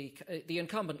it, the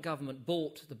incumbent government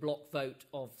bought the block vote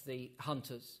of the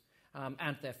hunters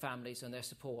and their families and their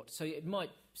support. So it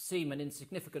might seem an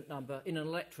insignificant number in an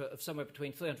electorate of somewhere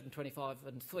between 325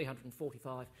 and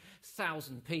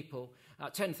 345,000 people,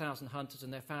 10,000 hunters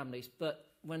and their families, but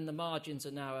when the margins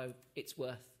are narrow, it's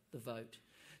worth the vote.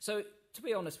 So, to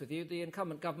be honest with you, the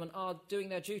incumbent government are doing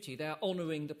their duty. They are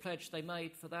honouring the pledge they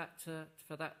made for that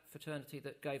fraternity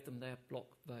that gave them their block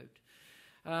vote.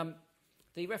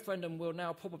 The referendum will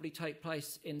now probably take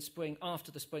place in spring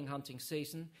after the spring hunting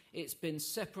season. It's been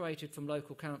separated from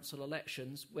local council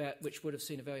elections, which would have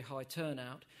seen a very high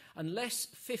turnout. Unless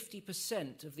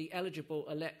 50% of the eligible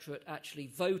electorate actually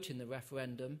vote in the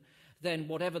referendum, then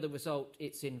whatever the result,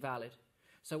 it's invalid.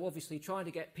 So obviously trying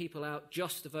to get people out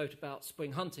just to vote about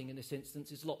spring hunting in this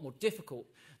instance is a lot more difficult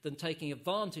than taking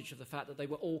advantage of the fact that they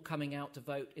were all coming out to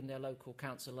vote in their local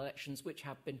council elections, which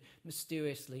have been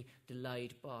mysteriously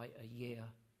delayed by a year.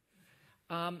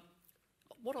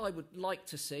 What I would like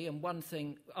to see, and one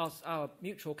thing, our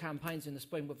mutual campaigns in the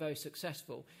spring were very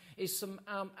successful, is some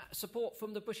support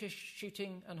from the British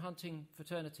shooting and hunting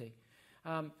fraternity.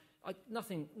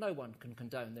 No one can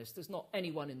condone this. There's not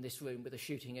anyone in this room with a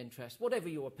shooting interest. Whatever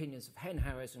your opinions of hen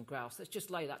harriers and grouse, let's just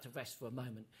lay that to rest for a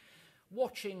moment.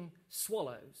 Watching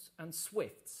swallows and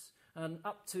swifts and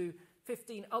up to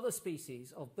 15 other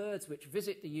species of birds which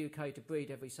visit the UK to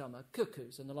breed every summer,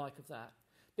 cuckoos and the like of that,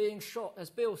 being shot, as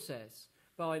Bill says,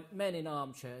 by men in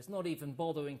armchairs, not even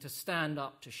bothering to stand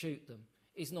up to shoot them,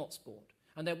 is not sport.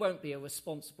 And there won't be a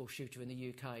responsible shooter in the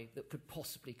UK that could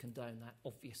possibly condone that,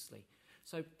 obviously.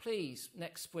 So please,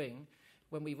 next spring,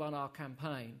 when we run our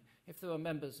campaign, if there are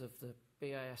members of the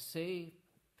BASC,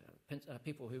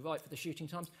 people who write for the Shooting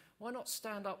Times, why not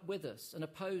stand up with us and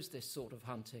oppose this sort of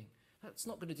hunting? That's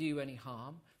not going to do you any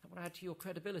harm. That will add to your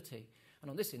credibility. And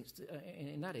on this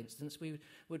in that instance, we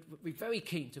would be very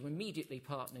keen to immediately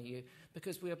partner you,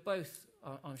 because we are both,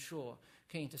 I'm sure,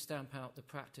 keen to stamp out the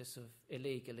practice of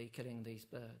illegally killing these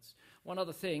birds. One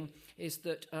other thing is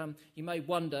that you may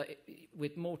wonder,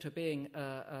 with Malta being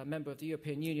a member of the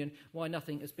European Union, why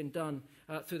nothing has been done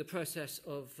through the process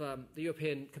of the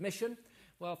European Commission.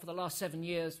 Well, for the last 7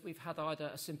 years, we've had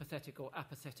either a sympathetic or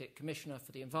apathetic commissioner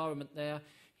for the environment there.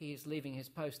 He is leaving his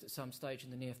post at some stage in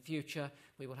the near future.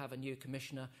 We will have a new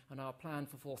commissioner, and our plan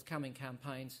for forthcoming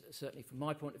campaigns, certainly from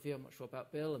my point of view, I'm not sure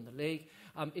about Bill and the League,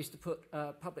 is to put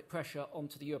public pressure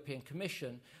onto the European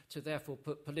Commission to therefore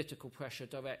put political pressure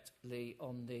directly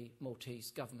on the Maltese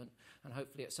government. And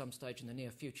hopefully at some stage in the near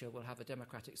future we'll have a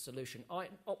democratic solution.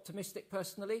 I'm optimistic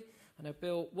personally. I know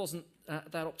Bill wasn't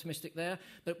that optimistic there,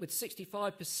 but with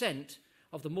 65%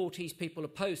 of the Maltese people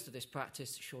opposed to this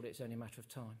practice, surely it's only a matter of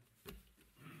time.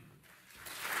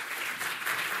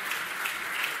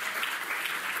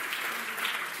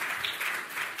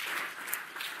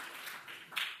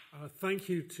 Thank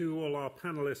you to all our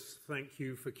panellists. Thank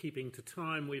you for keeping to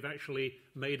time. We've actually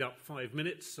made up 5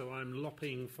 minutes, so I'm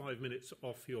lopping 5 minutes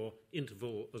off your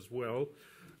interval as well.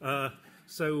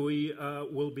 So we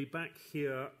will be back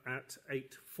here at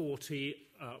 8:40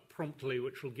 promptly,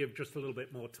 which will give just a little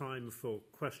bit more time for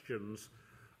questions.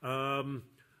 Very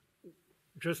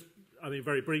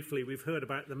briefly, we've heard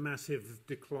about the massive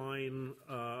decline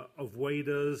of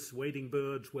wading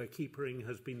birds where keepering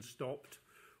has been stopped.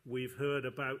 We've heard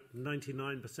about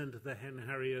 99% of the hen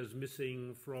harriers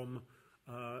missing from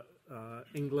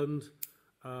England.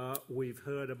 We've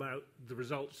heard about the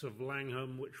results of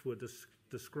Langham, which were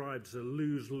described as a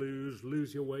lose-lose,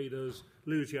 lose your waders,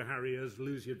 lose your harriers,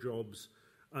 lose your jobs.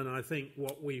 And I think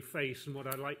what we face and what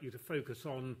I'd like you to focus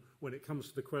on when it comes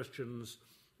to the questions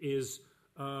is,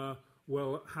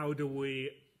 how do we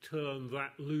turn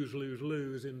that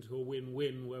lose-lose-lose into a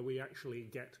win-win where we actually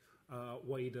get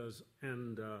waders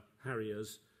and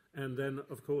harriers? And then,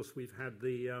 of course, we've had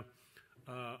the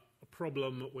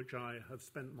problem which I have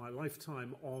spent my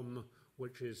lifetime on,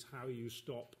 which is how you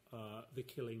stop the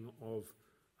killing of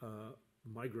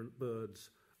migrant birds.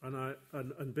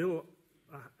 And Bill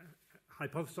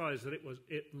hypothesised that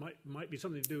it might be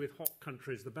something to do with hot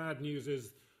countries. The bad news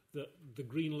is that the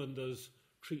Greenlanders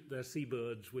treat their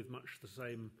seabirds with much the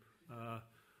same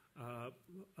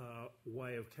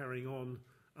way of carrying on.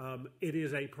 It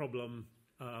is a problem,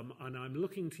 and I'm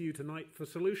looking to you tonight for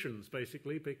solutions,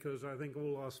 basically, because I think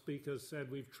all our speakers said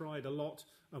we've tried a lot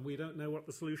and we don't know what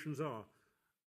the solutions are.